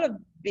there are a lot of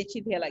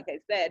beaches here, like I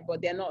said,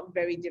 but they're not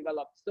very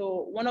developed.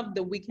 So one of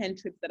the weekend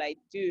trips that I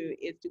do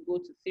is to go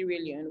to Sierra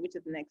Leone, which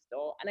is next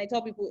door. And I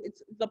tell people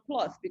it's a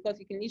plus because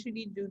you can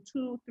literally do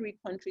 2-3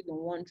 countries in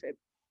one trip.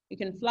 You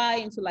can fly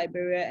into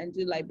Liberia and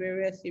do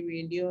Liberia,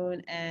 Sierra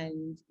Leone,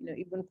 and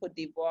even Cote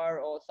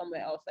d'Ivoire or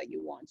somewhere else that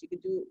you want. You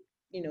could do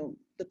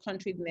the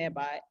countries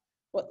nearby.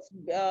 But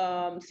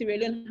Sierra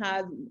Leone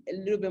has a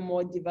little bit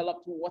more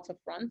developed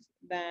waterfront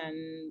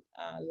than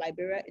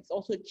Liberia. It's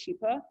also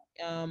cheaper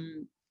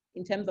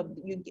in terms of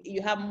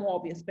you have more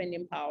of your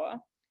spending power.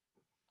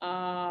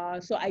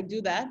 So I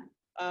do that.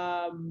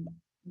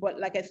 But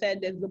like I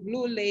said, there's the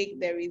Blue Lake,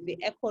 there is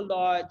the Echo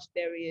Lodge,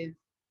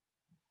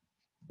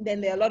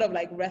 then there are a lot of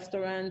like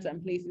restaurants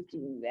and places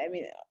to. I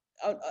mean,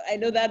 I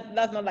know that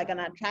that's not like an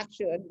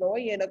attraction, but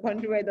when you're in a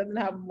country where it doesn't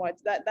have much,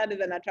 that is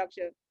an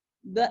attraction.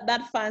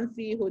 That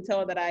fancy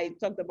hotel that I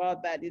talked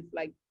about, that is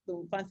like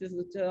the fanciest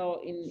hotel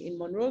in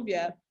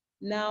Monrovia.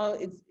 Now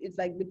it's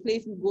like the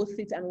place we go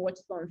sit and watch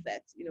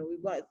sunset. We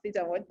go and sit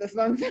and watch the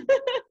sunset.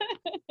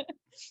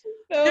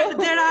 So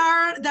there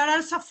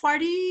are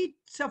safari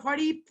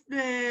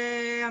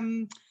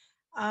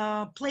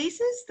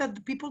places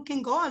that people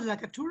can go as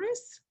like a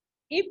tourist.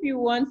 If you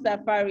want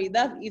safari,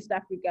 that's East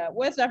Africa.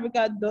 West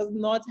Africa does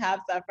not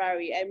have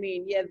safari. I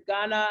mean, yes,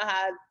 Ghana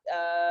has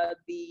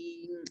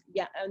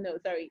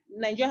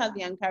Nigeria has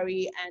the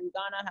Yankari, and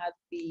Ghana has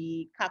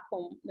the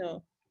Kakum.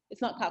 No, it's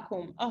not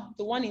Kakum. Oh,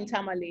 the one in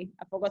Tamale.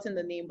 I've forgotten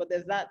the name, but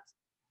there's that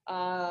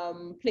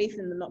place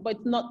in the north, but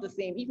it's not the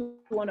same. If you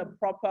want a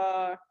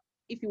proper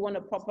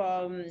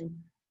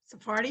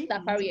safari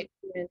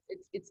experience,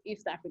 it's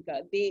East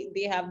Africa.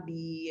 They have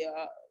the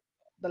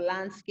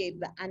landscape,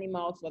 the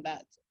animals for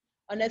that.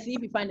 Honestly,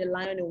 if you find a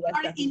lion in West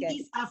Africa. In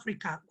East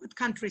Africa, what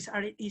countries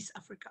are in East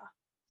Africa?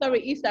 Sorry,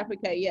 East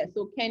Africa, yes.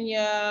 So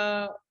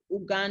Kenya,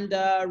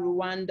 Uganda,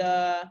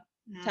 Rwanda,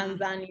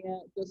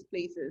 Tanzania, those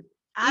places.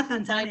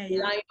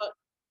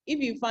 If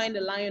you find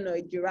a lion or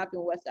a giraffe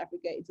in West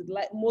Africa, it's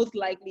most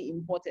likely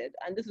imported.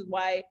 And this is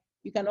why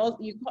you can't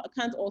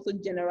also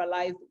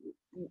generalize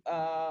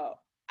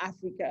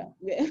Africa.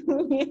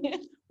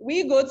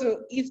 We go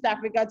to East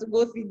Africa to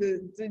go see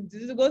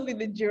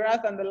the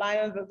giraffes and the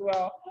lions as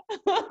well.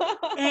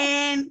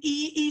 And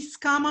it's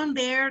common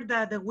there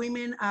that the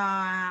women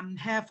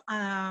have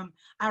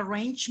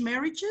arranged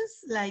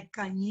marriages, like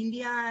in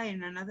India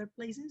and in other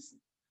places.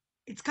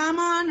 It's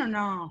common or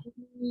no?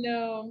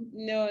 No,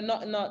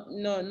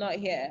 not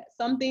here.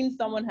 Something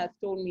someone has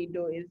told me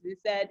though is they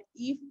said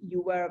if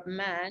you were a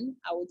man,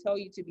 I would tell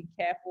you to be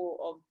careful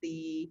of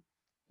the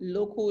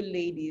local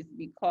ladies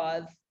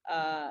because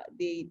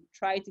they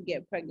try to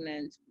get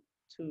pregnant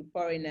to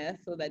foreigners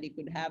so that they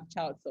could have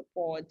child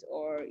support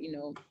or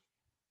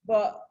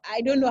but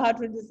I don't know how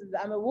true this is.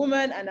 I'm a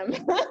woman and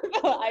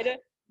I don't,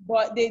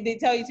 but they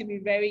tell you to be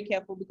very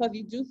careful because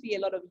you do see a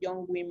lot of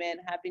young women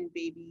having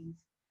babies,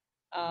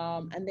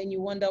 and then you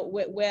wonder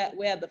where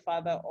are the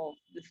father of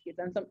this kid.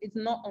 And it's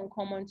not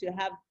uncommon to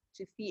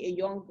see a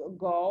young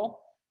girl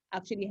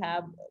actually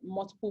have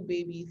multiple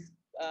babies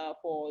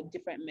for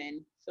different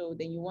men. So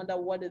then you wonder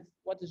what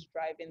is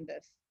driving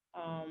this.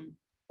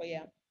 But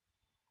yeah.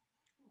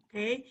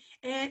 Okay.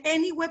 And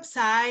any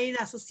website,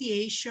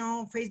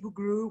 association, Facebook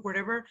group,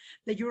 whatever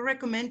that you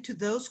recommend to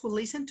those who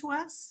listen to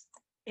us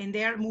and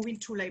they are moving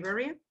to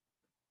Liberia?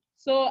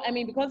 So I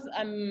mean, because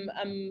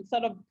I'm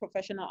sort of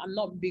professional, I'm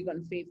not big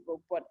on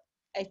Facebook, but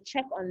I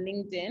check on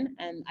LinkedIn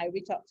and I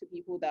reach out to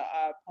people that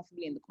are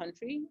possibly in the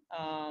country,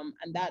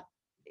 and that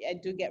I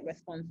do get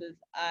responses.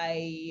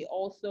 I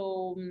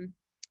also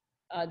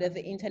there's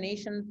an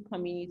international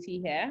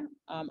community here.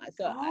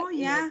 So Oh,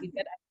 you know, yeah. you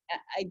said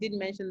I did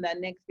mention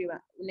that next week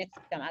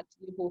I'm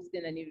actually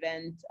hosting an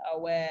event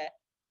where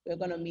we're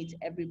gonna meet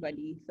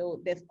everybody. So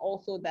there's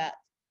also that,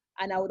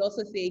 and I would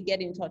also say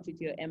get in touch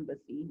with your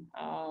embassy.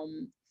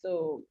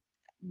 So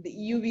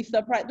you'll be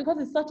surprised because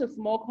it's such a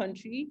small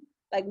country.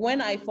 Like when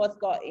I first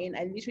got in,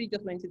 I literally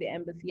just went to the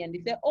embassy and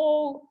they said,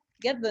 "Oh,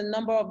 get the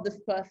number of this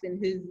person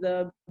who's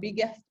the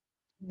biggest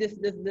this,"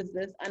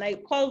 and I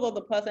called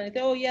the person and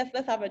say, "Oh yes,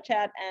 let's have a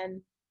chat."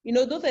 And you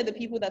know, those are the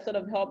people that sort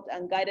of helped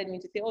and guided me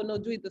to say, "Oh no,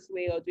 do it this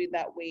way or do it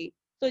that way."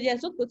 So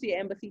yes, just go to your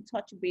embassy,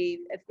 touch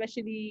base,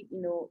 especially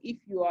you know if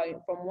you are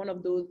from one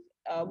of those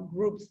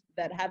groups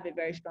that have a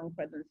very strong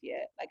presence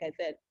here. Like I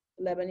said,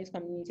 the Lebanese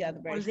community has a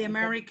very All the strong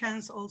presence.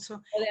 Americans also.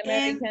 All the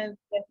And Americans,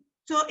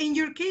 so in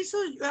your case, so,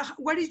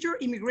 what is your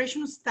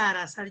immigration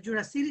status? Are you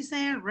a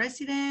citizen,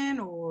 resident,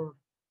 or?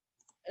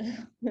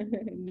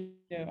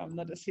 no, I'm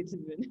not a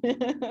citizen.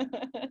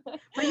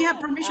 But you have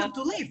uh, permission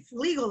to live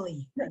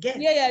legally, I yeah, guess.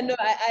 yeah, no,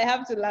 I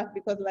have to laugh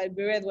because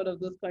Liberia is one of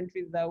those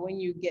countries that when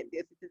you get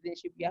their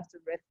citizenship, you have to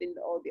rescind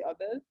all the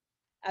others.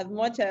 As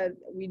much as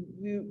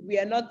we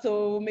are not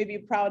so maybe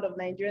proud of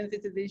Nigerian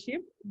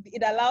citizenship,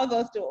 it allows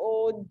us to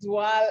hold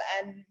dual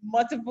and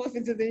multiple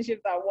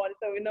citizenships at once.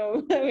 So we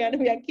know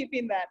we are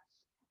keeping that.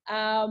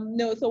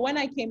 No, so when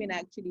I came in,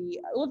 actually,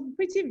 it was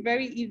pretty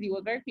very easy. It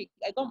was very quick.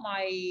 I got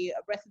my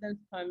residence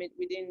permit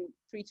within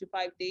 3 to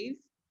 5 days.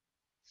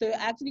 So I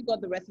actually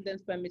got the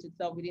residence permit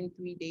itself within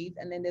 3 days,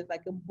 and then there's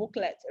like a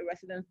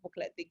residence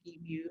booklet they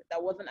give you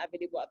that wasn't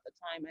available at the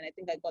time, and I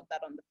think I got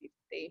that on the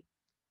fifth day.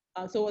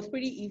 So it was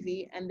pretty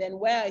easy. And then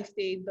where I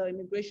stayed, the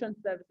immigration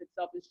service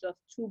itself is just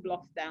 2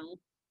 blocks down,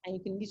 and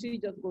you can literally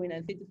just go in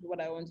and say, "This is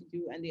what I want to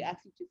do," and they ask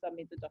you to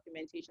submit the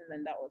documentation,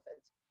 and that was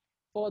it.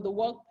 For the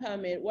work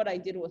permit, what I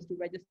did was to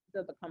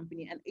register the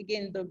company, and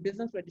again, the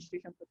business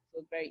registration process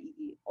was very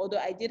easy. Although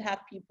I did have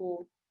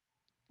people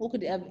who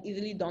could have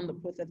easily done the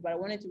process, but I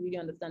wanted to really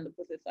understand the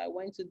process. So I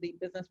went to the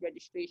business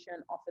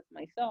registration office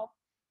myself,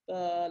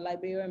 the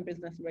Liberian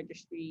Business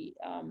Registry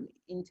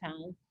in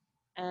town,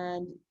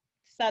 and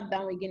sat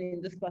down again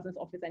in this person's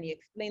office and he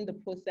explained the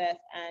process.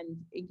 And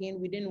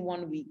again, within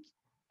 1 week,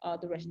 the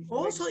Also,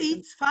 registration,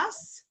 it's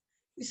fast.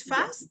 It's yes,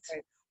 fast.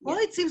 Well,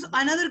 yes. it seems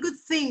another good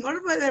thing. What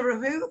about the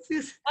review?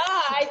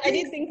 I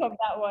didn't think of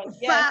that one.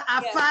 Yes,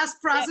 A yes, fast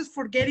yes, process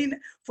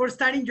for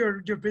starting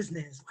your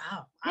business.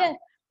 Wow, wow. yes,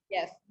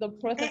 yes. The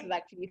process And, is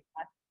actually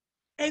fast.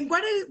 and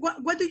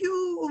what do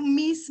you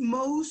miss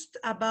most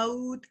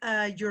about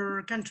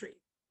your country?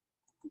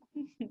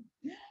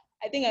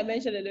 I think I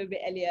mentioned a little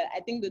bit earlier.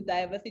 I think the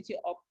diversity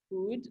of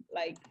food,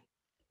 like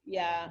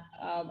yeah,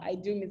 I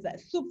do miss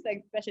that. Soups,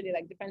 especially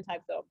like different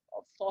types of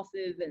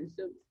sauces and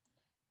soups.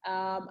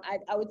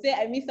 I would say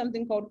I miss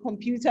something called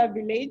computer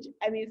village.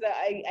 I mean, so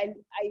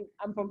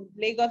I'm from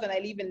Lagos and I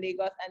live in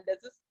Lagos, and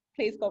there's this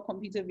place called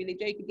Computer Village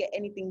where you can get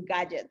anything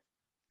gadgets,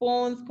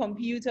 phones,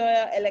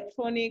 computer,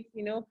 electronics.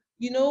 When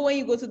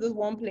you go to this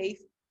one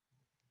place,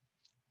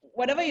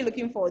 whatever you're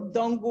looking for,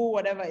 dongle,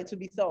 whatever, it will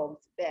be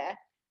solved there.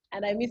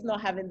 And I miss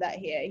not having that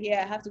here. Here,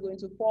 I have to go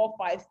into 4 or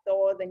 5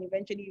 stores, and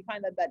eventually you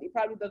find out that it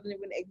probably doesn't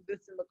even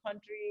exist in the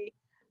country.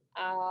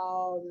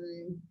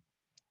 Um,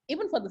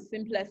 Even for the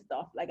simplest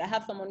stuff, like I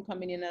have someone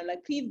coming in and I'm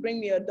like, please bring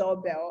me a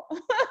doorbell.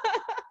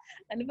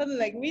 And the person's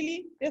like, really?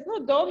 There's no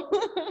doorbell.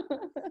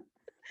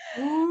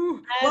 Ooh,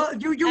 and, well,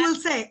 you and will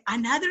say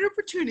another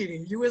opportunity.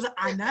 You will say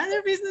another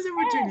business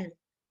opportunity.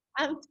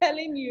 I'm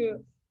telling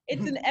you,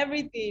 it's in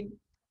everything.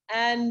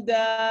 And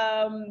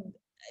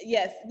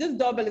yes, this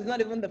doorbell is not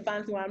even the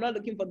fancy one. I'm not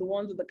looking for the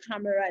ones with the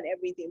camera and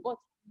everything. But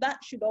that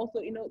should also,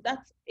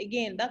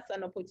 that's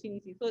an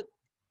opportunity. So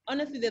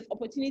honestly, there's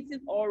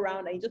opportunities all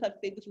around, and you just have to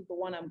say this is the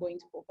one I'm going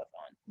to focus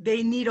on.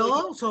 They need So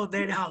all, so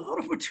there are a lot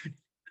of opportunities.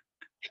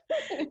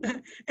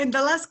 And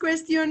the last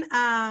question,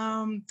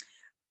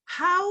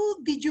 how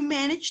did you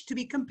manage to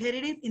be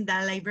competitive in the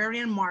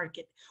Liberian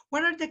market?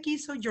 What are the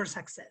keys of your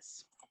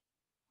success?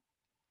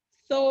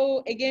 So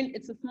again,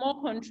 it's a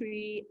small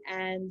country,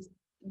 and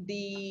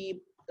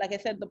like I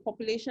said, the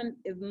population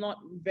is not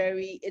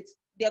very.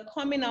 They're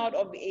coming out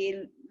of a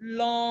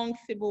long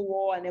civil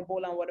war and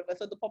Ebola and whatever,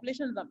 so the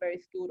population is not very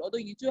skilled.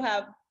 Although you do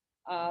have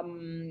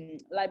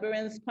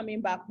Liberians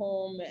coming back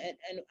home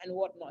and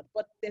whatnot,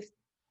 but there's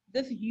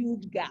this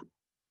huge gap.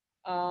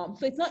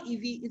 So it's not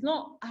easy. It's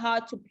not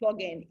hard to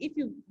plug in if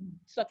you've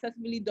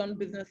successfully done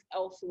business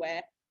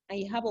elsewhere and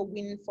you have a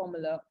winning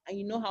formula and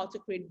you know how to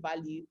create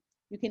value.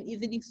 You can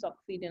easily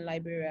succeed in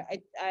Liberia.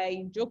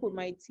 I joke with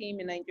my team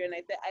in Nigeria and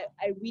I say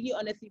I really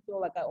honestly feel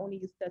like I only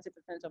use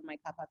 30% of my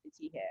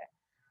capacity here.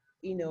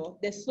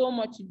 There's so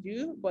much to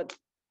do, but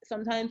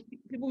sometimes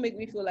people make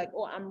me feel like,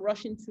 oh, I'm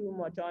rushing too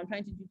much or I'm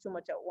trying to do too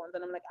much at once.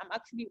 And I'm like, I'm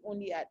actually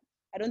only at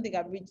I don't think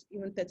I've reached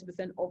even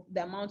 30% of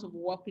the amount of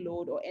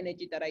workload or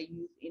energy that I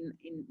use in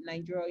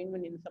Nigeria, or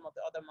even in some of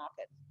the other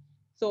markets.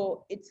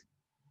 So it's,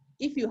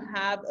 if you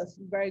have a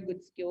very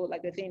good skill,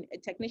 like they're saying, you're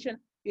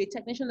a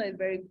technician that is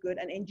very good,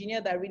 an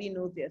engineer that really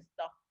knows their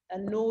stuff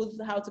and knows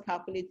how to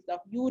calculate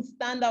stuff, you would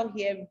stand out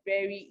here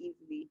very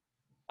easily.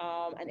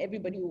 And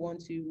everybody would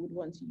want to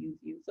use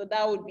you. So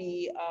that would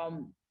be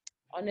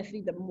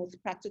honestly the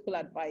most practical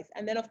advice.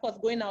 And then of course,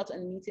 going out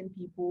and meeting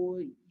people,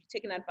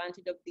 taking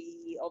advantage of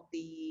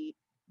the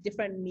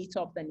different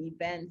meetups and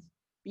events,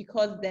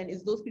 because then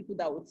it's those people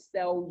that would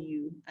sell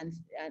you and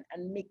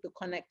make the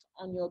connect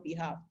on your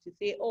behalf to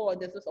say, oh,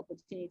 there's this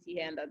opportunity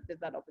here and there's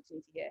that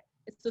opportunity here.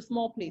 It's a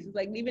small place. It's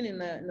like living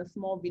in a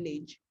small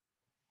village,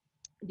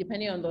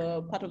 depending on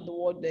the part of the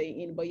world they're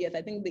in. But yes,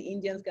 I think the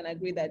Indians can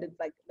agree that it's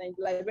like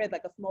Liberia is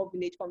like a small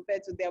village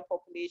compared to their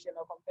population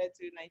or compared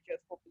to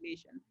Nigeria's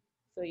population.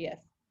 So yes.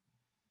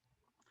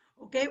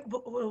 Okay,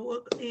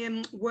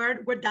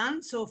 we're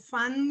done. So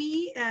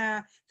Funmi,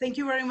 thank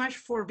you very much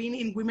for being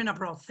in Women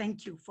Abroad.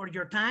 Thank you for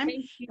your time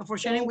and for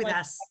sharing with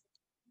us.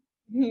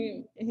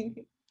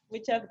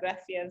 Muchas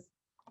gracias.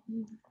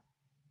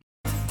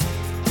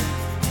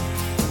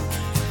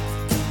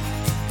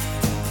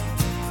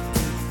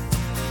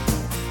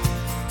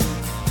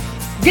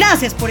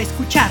 Gracias por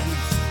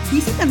escucharnos.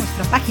 Visita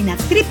nuestra página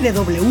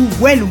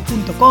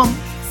www.welum.com,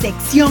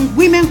 sección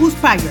Women Who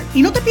Inspire,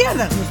 y no te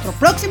pierdas nuestro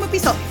próximo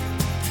episodio.